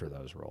money for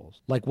those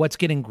roles? Like, what's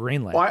getting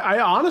greenlit? Well, I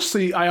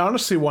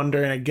honestly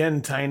wonder, and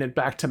again, tying it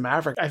back to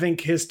Maverick, I think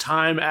his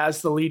time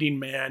as the leading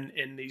man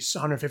in these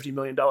 $150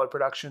 million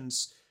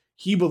productions,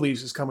 he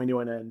believes is coming to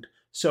an end.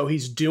 So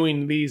he's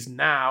doing these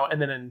now,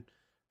 and then in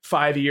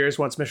 5 years,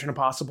 once Mission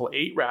Impossible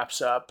 8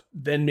 wraps up,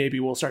 then maybe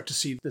we'll start to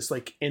see this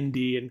like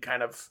indie and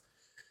kind of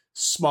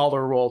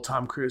smaller role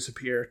Tom Cruise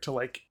appear to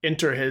like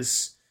enter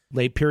his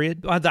late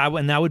period.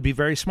 And that would be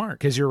very smart,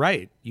 because you're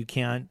right. You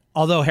can't.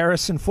 Although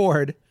Harrison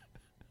Ford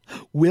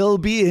will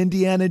be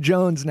Indiana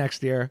Jones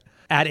next year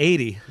at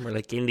 80. We're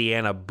like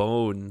Indiana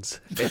Bones.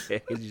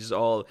 He's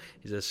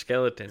a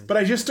skeleton. But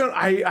I just don't.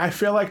 I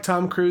feel like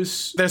Tom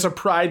Cruise, there's a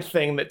pride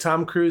thing that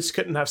Tom Cruise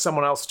couldn't have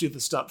someone else do the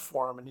stunt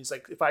for him. And he's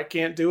like, if I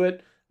can't do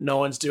it, no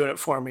one's doing it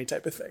for me,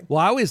 type of thing. Well,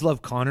 I always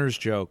love Connor's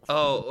joke.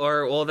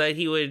 That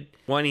he would,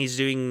 one, he's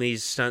doing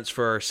these stunts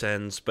for our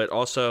sins, but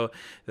also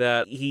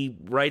that he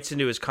writes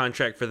into his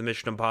contract for the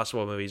Mission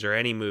Impossible movies, or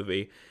any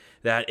movie,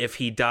 that if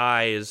he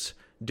dies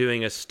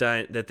doing a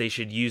stunt, that they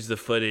should use the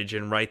footage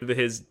and write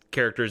his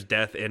character's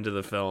death into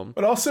the film.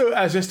 But also,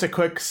 as just a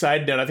quick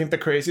side note, I think the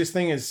craziest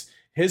thing is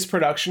his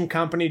production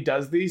company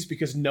does these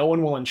because no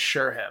one will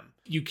insure him.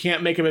 You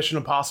can't make a Mission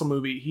Impossible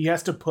movie. He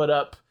has to put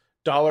up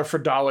dollar for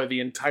dollar the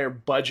entire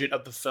budget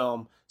of the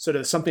film, so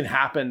that if something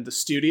happened, the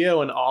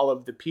studio and all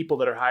of the people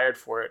that are hired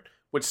for it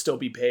would still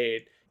be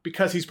paid.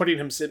 Because he's putting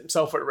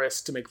himself at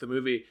risk to make the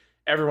movie,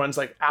 everyone's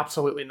like,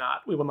 absolutely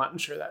not. We will not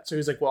insure that. So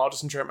he's like, well, I'll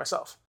just insure it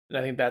myself. And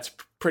I think that's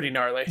pretty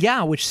gnarly.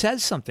 Yeah, which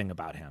says something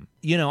about him.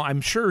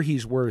 I'm sure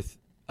he's worth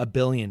 $1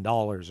 billion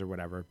or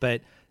whatever,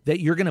 but that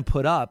you're going to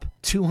put up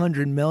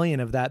 200 million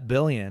of that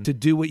billion to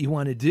do what you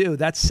want to do,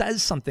 that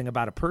says something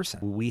about a person.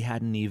 We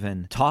hadn't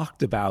even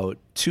talked about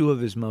two of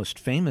his most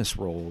famous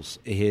roles.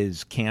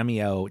 His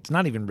cameo, it's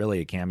not even really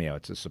a cameo,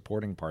 it's a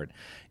supporting part,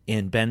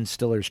 in Ben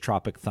Stiller's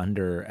Tropic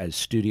Thunder as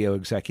studio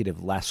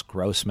executive Les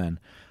Grossman,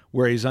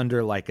 where he's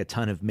under like a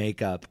ton of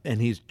makeup and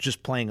he's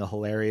just playing a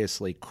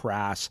hilariously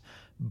crass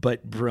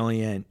but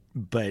brilliant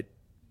but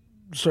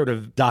sort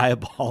of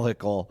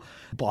diabolical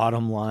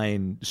bottom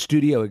line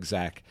studio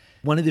exec.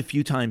 One of the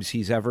few times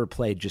he's ever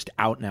played just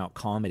out and out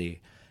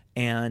comedy.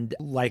 And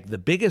like the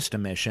biggest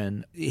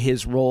omission,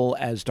 his role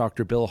as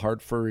Dr. Bill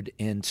Hartford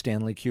in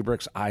Stanley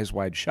Kubrick's Eyes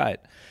Wide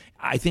Shut,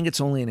 I think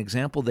it's only an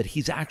example that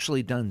he's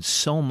actually done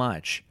so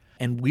much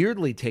and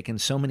weirdly taken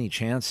so many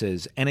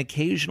chances and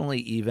occasionally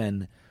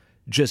even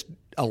just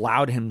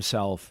allowed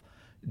himself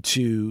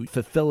to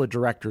fulfill a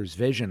director's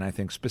vision, I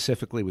think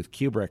specifically with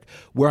Kubrick,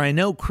 where I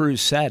know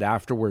Cruise said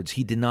afterwards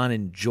he did not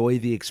enjoy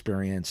the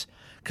experience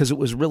because it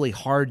was really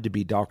hard to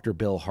be Dr.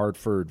 Bill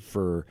Hartford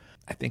for,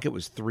 I think it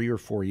was 3 or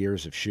 4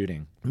 years of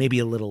shooting, maybe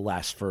a little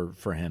less for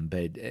him,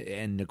 but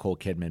and Nicole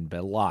Kidman, but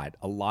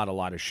a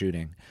lot of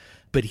shooting.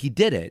 But he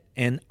did it,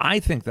 and I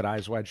think that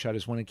Eyes Wide Shut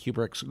is one of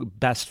Kubrick's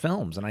best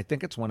films, and I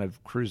think it's one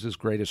of Cruise's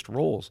greatest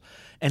roles.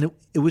 And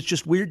it was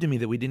just weird to me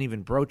that we didn't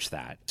even broach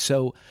that.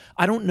 So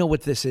I don't know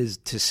what this is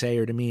to say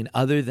or to mean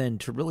other than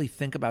to really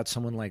think about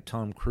someone like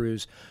Tom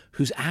Cruise,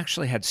 who's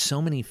actually had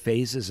so many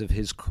phases of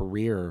his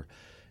career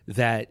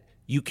that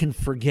you can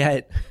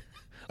forget.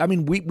 I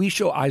mean, we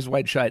show Eyes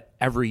Wide Shut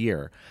every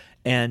year,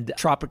 and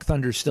Tropic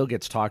Thunder still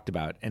gets talked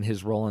about, and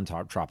his role in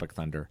Tropic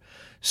Thunder.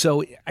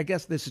 So I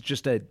guess this is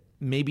just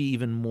maybe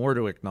even more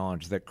to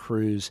acknowledge that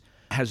Cruise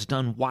has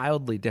done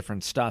wildly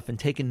different stuff and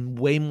taken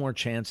way more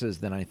chances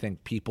than I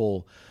think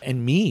people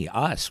and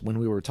us, when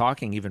we were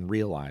talking, even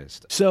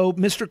realized. So,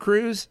 Mr.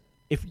 Cruise,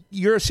 if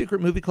you're a Secret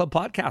Movie Club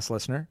podcast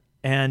listener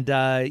and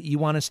you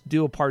want us to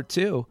do a part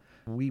 2,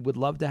 we would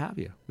love to have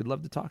you. We'd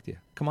love to talk to you.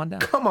 Come on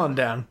down. Come on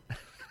down.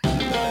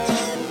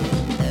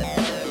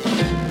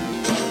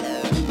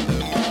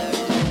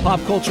 Pop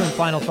culture and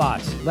final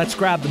thoughts. Let's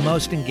grab the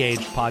most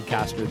engaged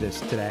podcaster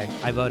today.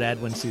 I vote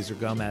Edwin Cesar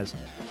Gomez,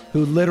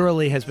 who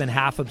literally has been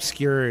half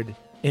obscured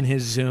in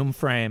his Zoom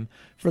frame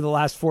for the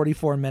last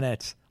 44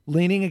 minutes,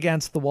 leaning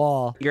against the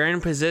wall. You're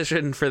in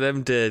position for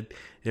them to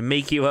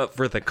make you up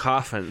for the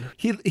coffin.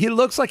 He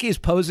looks like he's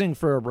posing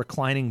for a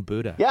reclining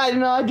Buddha. Yeah,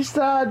 I just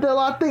did a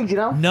lot of things,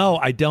 No,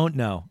 I don't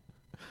know.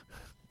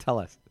 Tell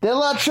us. Did a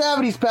lot of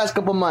travel these past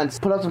couple months.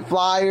 Put up some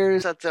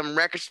flyers at some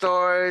record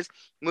stores,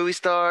 movie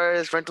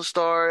stores, rental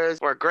stores.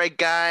 Or a great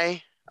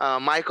guy,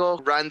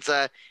 Michael, runs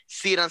a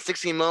See It on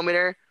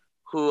 16mm,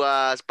 who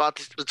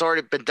it's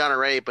already been done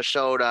already, but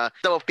showed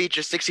double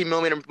feature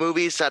 16mm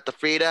movies at the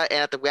Frida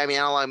and at the Whammy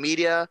Analog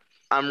Media.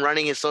 I'm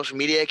running his social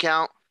media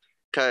account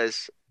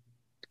because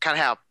I kind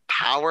of have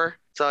power.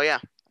 So yeah,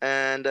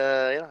 and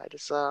I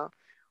just saw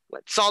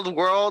the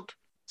world,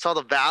 saw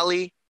the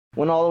valley.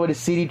 Went all the way to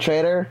CD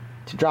Trader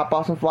to drop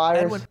off some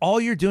flyers. Edwin,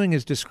 all you're doing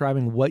is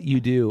describing what you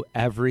do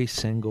every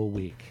single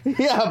week.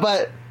 Yeah,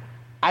 but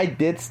I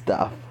did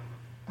stuff.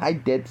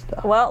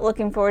 Well,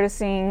 looking forward to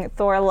seeing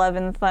Thor: Love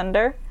and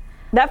Thunder.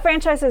 That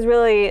franchise has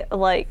really,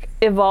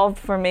 evolved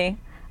for me.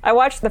 I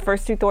watched the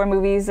first 2 Thor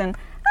movies, and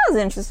I was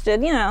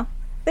interested,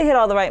 They hit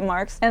all the right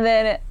marks. And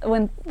then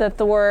when the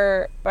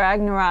Thor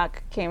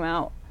Ragnarok came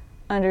out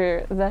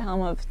under the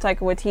helm of Taika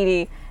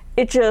Waititi,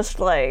 it just,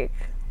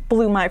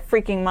 blew my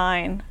freaking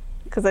mind.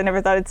 Because I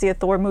never thought I'd see a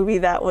Thor movie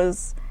that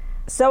was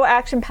so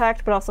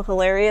action-packed, but also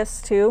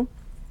hilarious, too.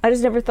 I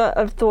just never thought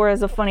of Thor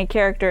as a funny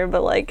character,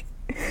 but,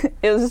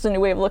 it was just a new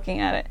way of looking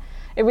at it.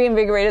 It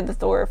reinvigorated the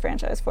Thor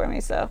franchise for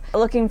me, so.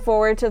 Looking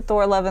forward to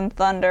Thor: Love and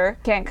Thunder.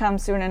 Can't come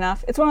soon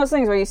enough. It's one of those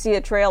things where you see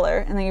a trailer,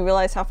 and then you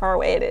realize how far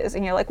away it is,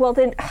 and you're like, well,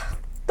 then,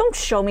 don't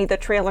show me the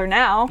trailer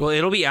now. Well,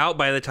 it'll be out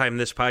by the time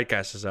this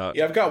podcast is out.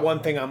 Yeah, I've got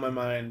one thing on my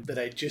mind that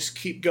I just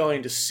keep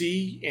going to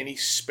see any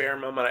spare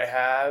moment I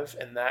have,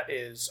 and that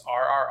is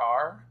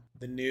RRR,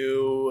 the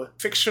new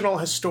fictional,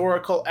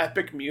 historical,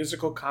 epic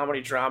musical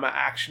comedy drama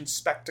action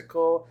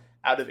spectacle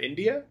out of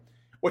India,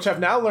 which I've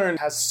now learned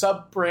has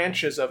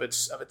sub-branches of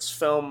its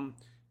film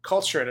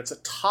culture, and it's a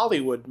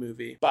Tollywood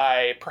movie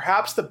by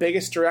perhaps the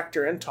biggest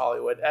director in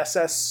Tollywood,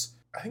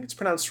 I think it's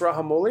pronounced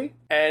Rajamouli.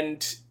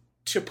 And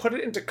to put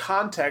it into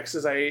context,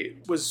 as I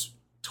was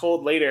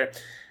told later,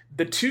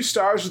 the 2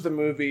 stars of the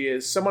movie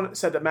is, someone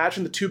said,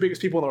 imagine the 2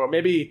 biggest people in the world.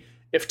 Maybe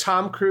if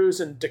Tom Cruise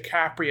and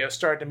DiCaprio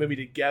started a movie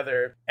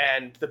together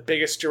and the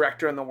biggest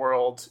director in the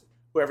world,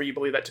 whoever you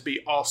believe that to be,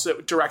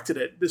 also directed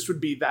it, this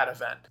would be that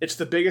event. It's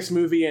the biggest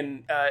movie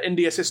in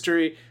India's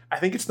history. I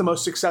think it's the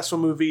most successful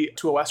movie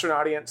to a Western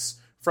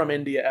audience from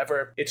India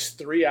ever. It's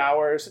 3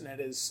 hours and it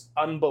is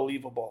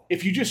unbelievable.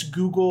 If you just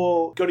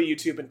go to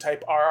YouTube and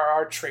type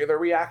RRR trailer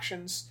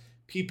reactions,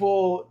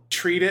 people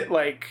treat it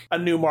like a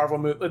new Marvel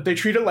movie. They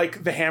treat it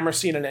like the hammer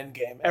scene in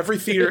Endgame. Every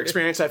theater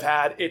experience I've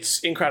had, it's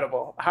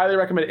incredible. I highly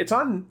recommend it. It's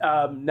on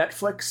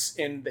Netflix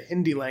in the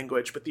Hindi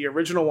language, but the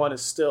original one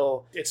is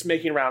still, it's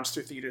making rounds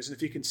through theaters. And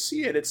if you can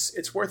see it,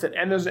 it's worth it.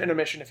 And there's an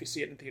intermission if you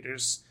see it in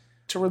theaters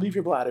to relieve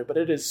your bladder. But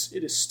it is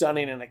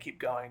stunning, and I keep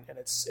going, and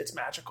it's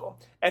magical.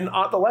 And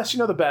the less you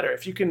know, the better.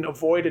 If you can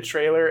avoid a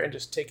trailer and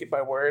just take it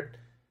by word,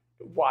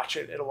 watch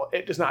it.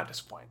 It does not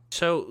disappoint.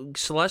 So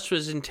Celeste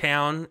was in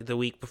town the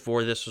week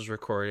before this was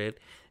recorded.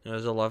 It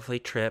was a lovely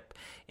trip.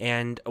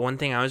 And one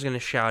thing I was going to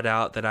shout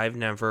out that I've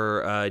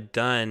never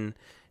done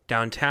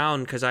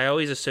downtown, because I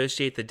always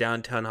associate the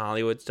downtown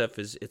Hollywood stuff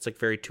as it's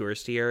very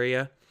touristy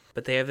area.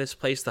 But they have this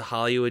place, the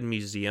Hollywood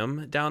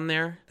Museum down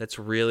there, that's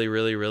really,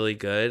 really, really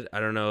good. I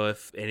don't know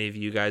if any of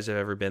you guys have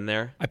ever been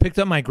there. I picked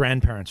up my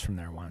grandparents from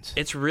there once.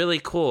 It's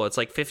really cool. It's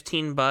like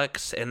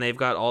 $15, and they've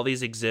got all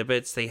these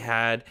exhibits. They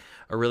had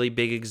a really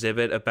big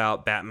exhibit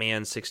about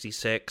Batman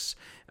 66,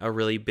 a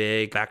really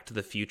big Back to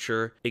the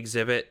Future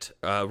exhibit,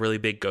 a really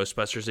big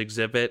Ghostbusters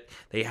exhibit.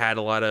 They had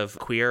a lot of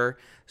queer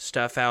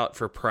stuff out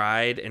for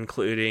Pride,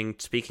 including,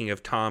 speaking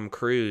of Tom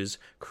Cruise,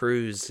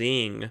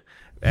 Cruising,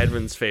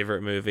 Edwin's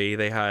favorite movie.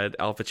 They had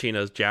Al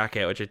Pacino's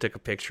jacket, which I took a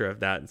picture of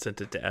that and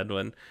sent it to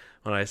Edwin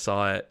when I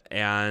saw it.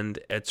 And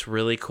it's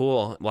really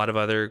cool. A lot of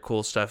other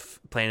cool stuff.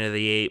 Planet of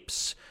the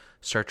Apes,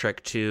 Star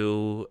Trek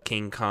 2,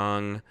 King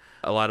Kong,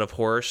 a lot of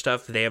horror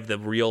stuff. They have the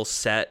real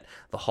set,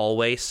 the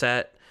hallway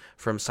set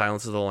from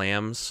Silence of the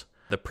Lambs,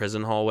 the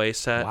prison hallway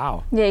set.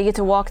 Wow. Yeah, you get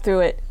to walk through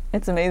it.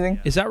 It's amazing.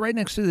 Is that right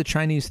next to the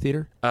Chinese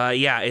theater?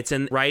 Yeah, it's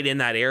right in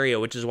that area,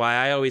 which is why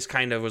I always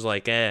kind of was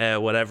like,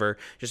 whatever.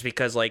 Just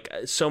because, like,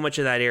 so much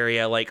of that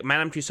area, like,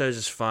 Madame Tussauds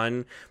is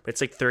fun, but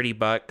it's like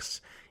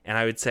 $30. And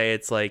I would say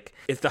it's like,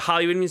 if the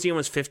Hollywood Museum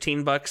was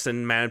 $15,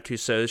 then Madame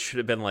Tussauds should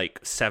have been like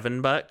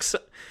 $7.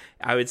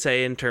 I would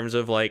say in terms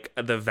of like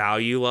the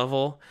value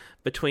level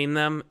between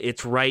them,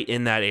 it's right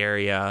in that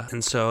area.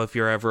 And so if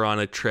you're ever on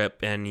a trip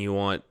and you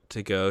want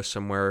to go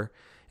somewhere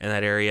in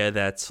that area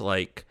that's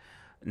like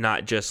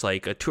not just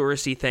like a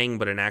touristy thing,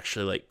 but an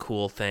actually like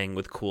cool thing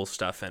with cool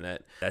stuff in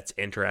it, that's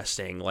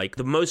interesting. Like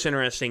the most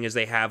interesting is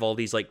they have all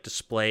these like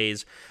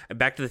displays.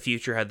 Back to the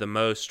Future had the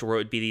most, where it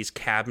would be these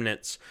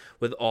cabinets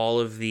with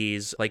all of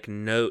these like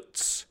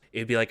notes.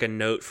 It'd be like a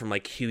note from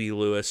like Huey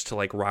Lewis to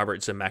like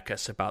Robert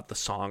Zemeckis about the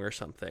song or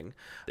something,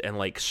 and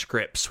like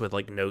scripts with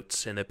like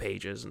notes in the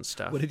pages and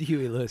stuff. What did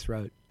Huey Lewis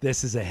wrote?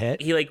 This is a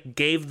hit? He like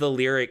gave the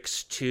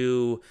lyrics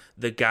to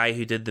the guy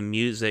who did the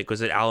music.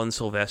 Was it Alan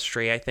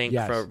Silvestri, I think,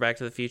 Yes. for Back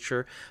to the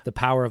Future? The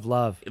Power of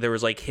Love. There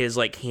was like his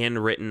like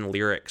handwritten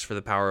lyrics for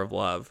The Power of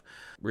Love.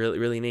 Really,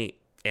 really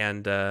neat. And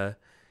you can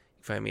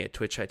find me at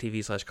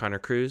twitch.tv/Connor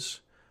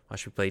Cruz.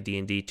 Watch me play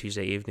D&D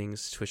Tuesday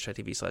evenings,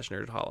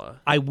 twitch.tv/NerdHolla.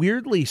 I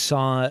weirdly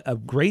saw a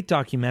great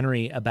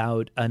documentary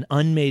about an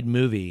unmade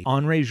movie,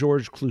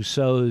 Henri-Georges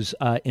Clouzot's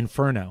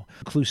Inferno.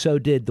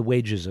 Clouzot did The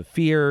Wages of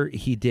Fear.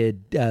 He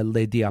did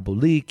Les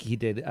Diaboliques. He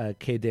did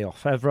Quai des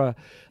Orfèvres.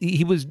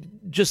 He was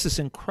just this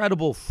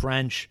incredible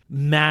French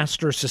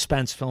master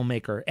suspense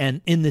filmmaker.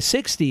 And in the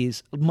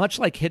 60s, much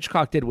like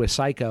Hitchcock did with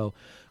Psycho,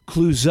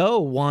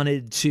 Clouzot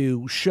wanted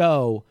to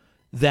show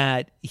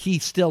that he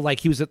still,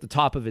 like, he was at the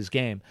top of his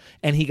game,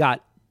 and he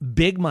got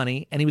big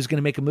money, and he was going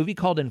to make a movie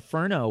called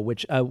Inferno,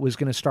 which was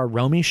going to star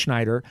Romy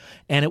Schneider,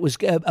 and it was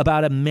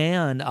about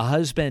a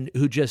husband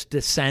who just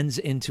descends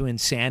into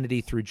insanity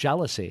through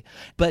jealousy.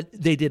 But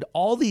they did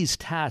all these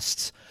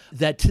tests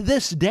that to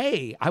this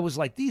day, I was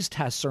like, these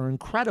tests are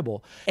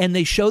incredible. And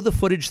they show the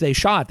footage they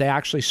shot. They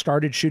actually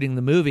started shooting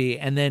the movie,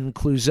 and then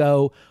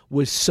Clouzot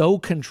was so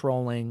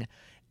controlling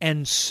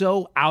and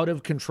so out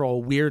of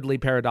control, weirdly,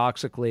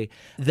 paradoxically,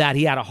 that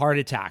he had a heart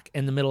attack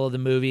in the middle of the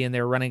movie, and they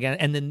were running again.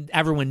 And then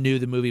everyone knew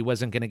the movie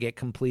wasn't going to get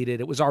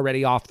completed. It was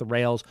already off the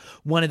rails.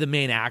 One of the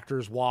main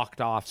actors walked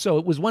off. So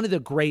it was one of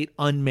the great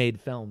unmade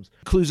films.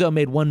 Clouzot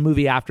made one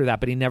movie after that,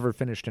 but he never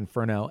finished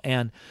Inferno.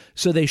 And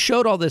so they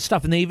showed all this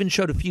stuff, and they even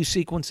showed a few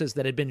sequences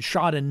that had been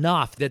shot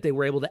enough that they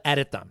were able to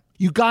edit them.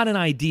 You got an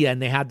idea,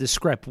 and they had the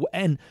script.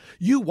 And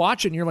you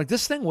watch it, and you're like,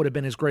 this thing would have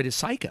been as great as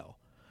Psycho.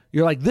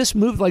 You're like, this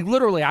movie, like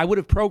literally, I would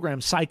have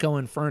programmed Psycho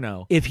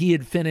Inferno if he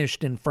had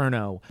finished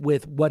Inferno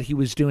with what he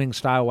was doing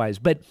style-wise.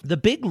 But the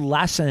big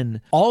lesson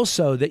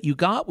also that you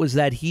got was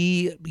that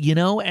he,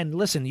 and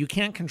listen, you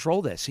can't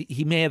control this.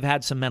 He may have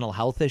had some mental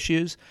health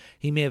issues.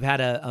 He may have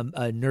had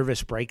a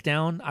nervous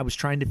breakdown. I was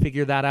trying to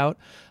figure that out.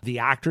 He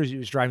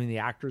was driving the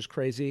actors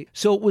crazy.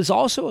 So it was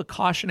also a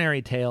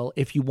cautionary tale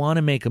if you want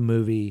to make a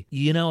movie,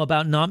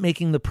 about not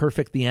making the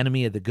perfect the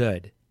enemy of the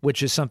good,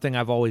 which is something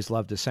I've always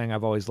loved,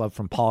 I've always loved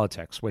from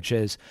politics, which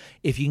is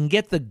if you can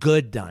get the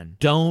good done,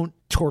 don't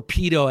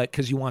torpedo it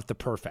because you want the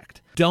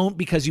perfect. Don't,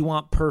 because you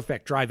want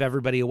perfect, drive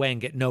everybody away and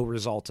get no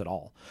results at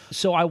all.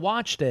 So I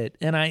watched it,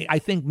 and I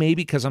think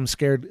maybe because I'm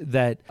scared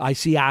that I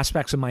see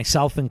aspects of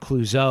myself in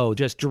Clouzot,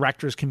 just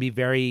directors can be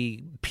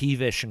very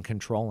peevish and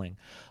controlling.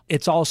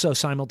 It's also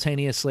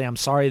simultaneously, I'm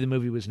sorry the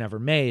movie was never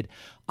made.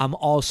 I'm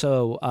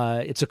also,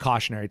 it's a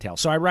cautionary tale.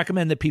 So I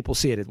recommend that people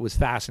see it. It was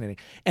fascinating.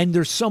 And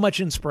there's so much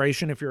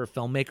inspiration if you're a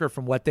filmmaker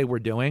from what they were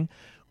doing.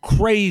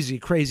 Crazy,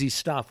 crazy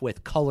stuff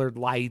with colored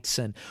lights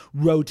and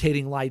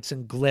rotating lights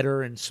and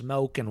glitter and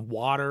smoke and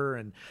water.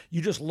 And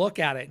you just look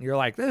at it and you're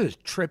like, this is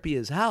trippy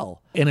as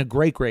hell in a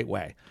great, great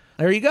way.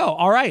 There you go.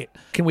 All right.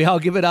 Can we all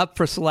give it up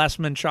for Celeste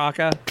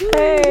Menchaca?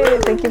 Hey,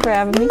 thank you for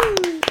having me.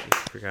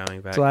 For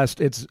coming back.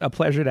 Celeste, it's a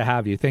pleasure to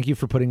have you. Thank you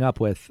for putting up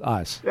with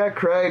us. Yeah,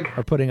 Craig.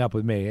 Or putting up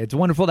with me. It's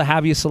wonderful to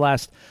have you,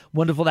 Celeste.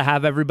 Wonderful to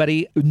have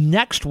everybody.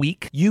 Next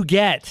week, you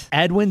get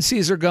Edwin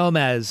Cesar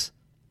Gomez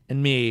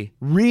and me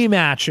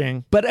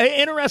rematching. But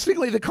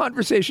interestingly, the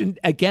conversation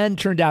again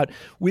turned out,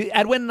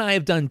 Edwin and I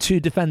have done 2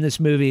 Defend This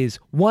movies.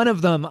 One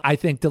of them, I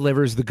think,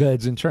 delivers the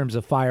goods in terms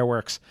of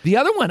fireworks. The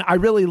other one I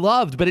really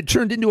loved, but it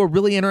turned into a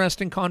really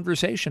interesting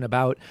conversation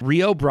about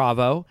Rio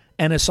Bravo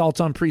and Assault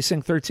on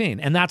Precinct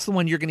 13. And that's the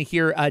one you're going to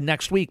hear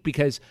next week,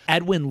 because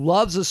Edwin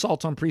loves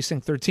Assault on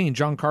Precinct 13,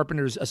 John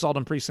Carpenter's Assault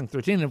on Precinct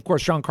 13. And of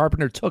course, John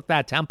Carpenter took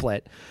that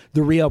template,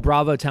 the Rio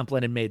Bravo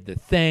template, and made The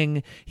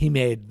Thing. He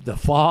made The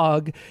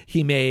Fog.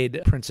 He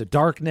made Prince of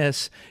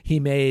Darkness. He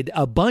made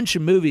a bunch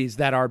of movies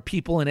that are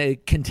people in a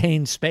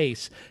contained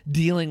space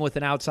dealing with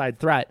an outside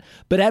threat.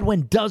 But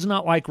Edwin does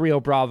not like Rio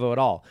Bravo at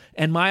all.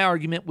 And my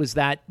argument was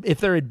that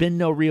if there had been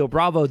no Rio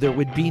Bravo, there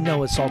would be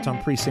no Assault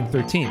on Precinct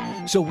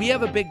 13. So we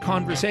have a big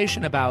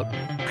conversation about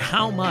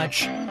how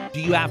much do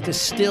you have to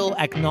still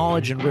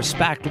acknowledge and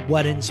respect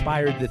what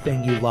inspired the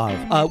thing you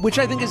love, which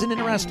I think is an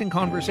interesting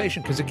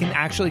conversation because it can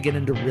actually get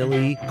into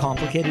really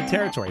complicated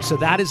territory. So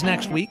that is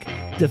next week.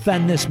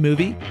 Defend This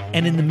movie.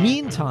 And in the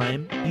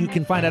meantime, you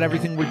can find out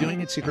everything we're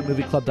doing at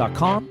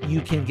secretmovieclub.com.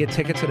 You can get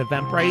tickets at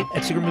Eventbrite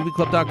at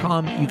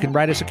secretmovieclub.com. You can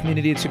write us a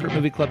community at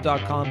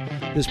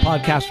secretmovieclub.com. This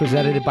podcast was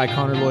edited by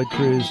Connor Lloyd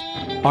Cruz.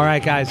 All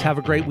right, guys, have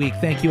a great week.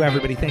 Thank you,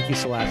 everybody. Thank you,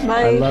 Celeste.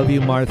 Bye. I love you,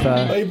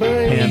 Martha. Bye.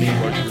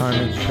 Pammy,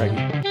 Carmen,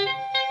 Craig.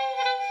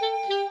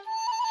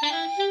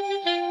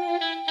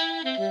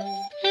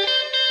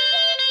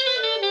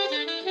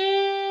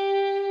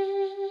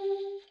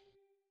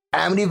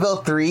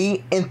 Amityville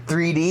 3 in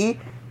 3D,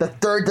 the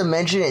third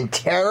dimension in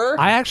terror.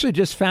 I actually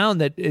just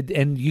found that,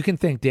 and you can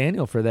thank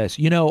Daniel for this,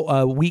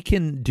 we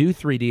can do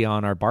 3D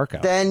on our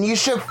Barco. Then you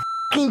should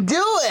f***ing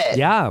do it.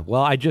 Yeah,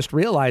 well, I just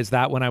realized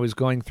that when I was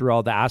going through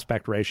all the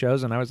aspect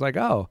ratios, and I was like,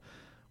 oh,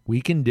 we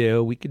could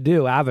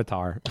do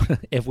Avatar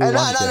if we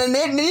wanted to. No,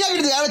 you're not going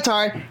to do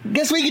Avatar.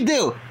 Guess what you can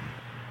do?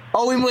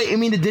 Oh, wait, you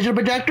mean the digital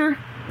projector?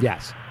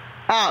 Yes.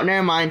 Oh,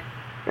 never mind.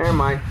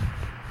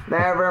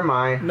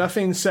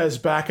 Nothing says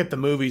back at the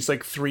movies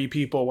like 3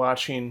 people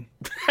watching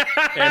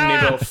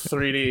Amityville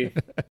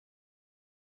 3D.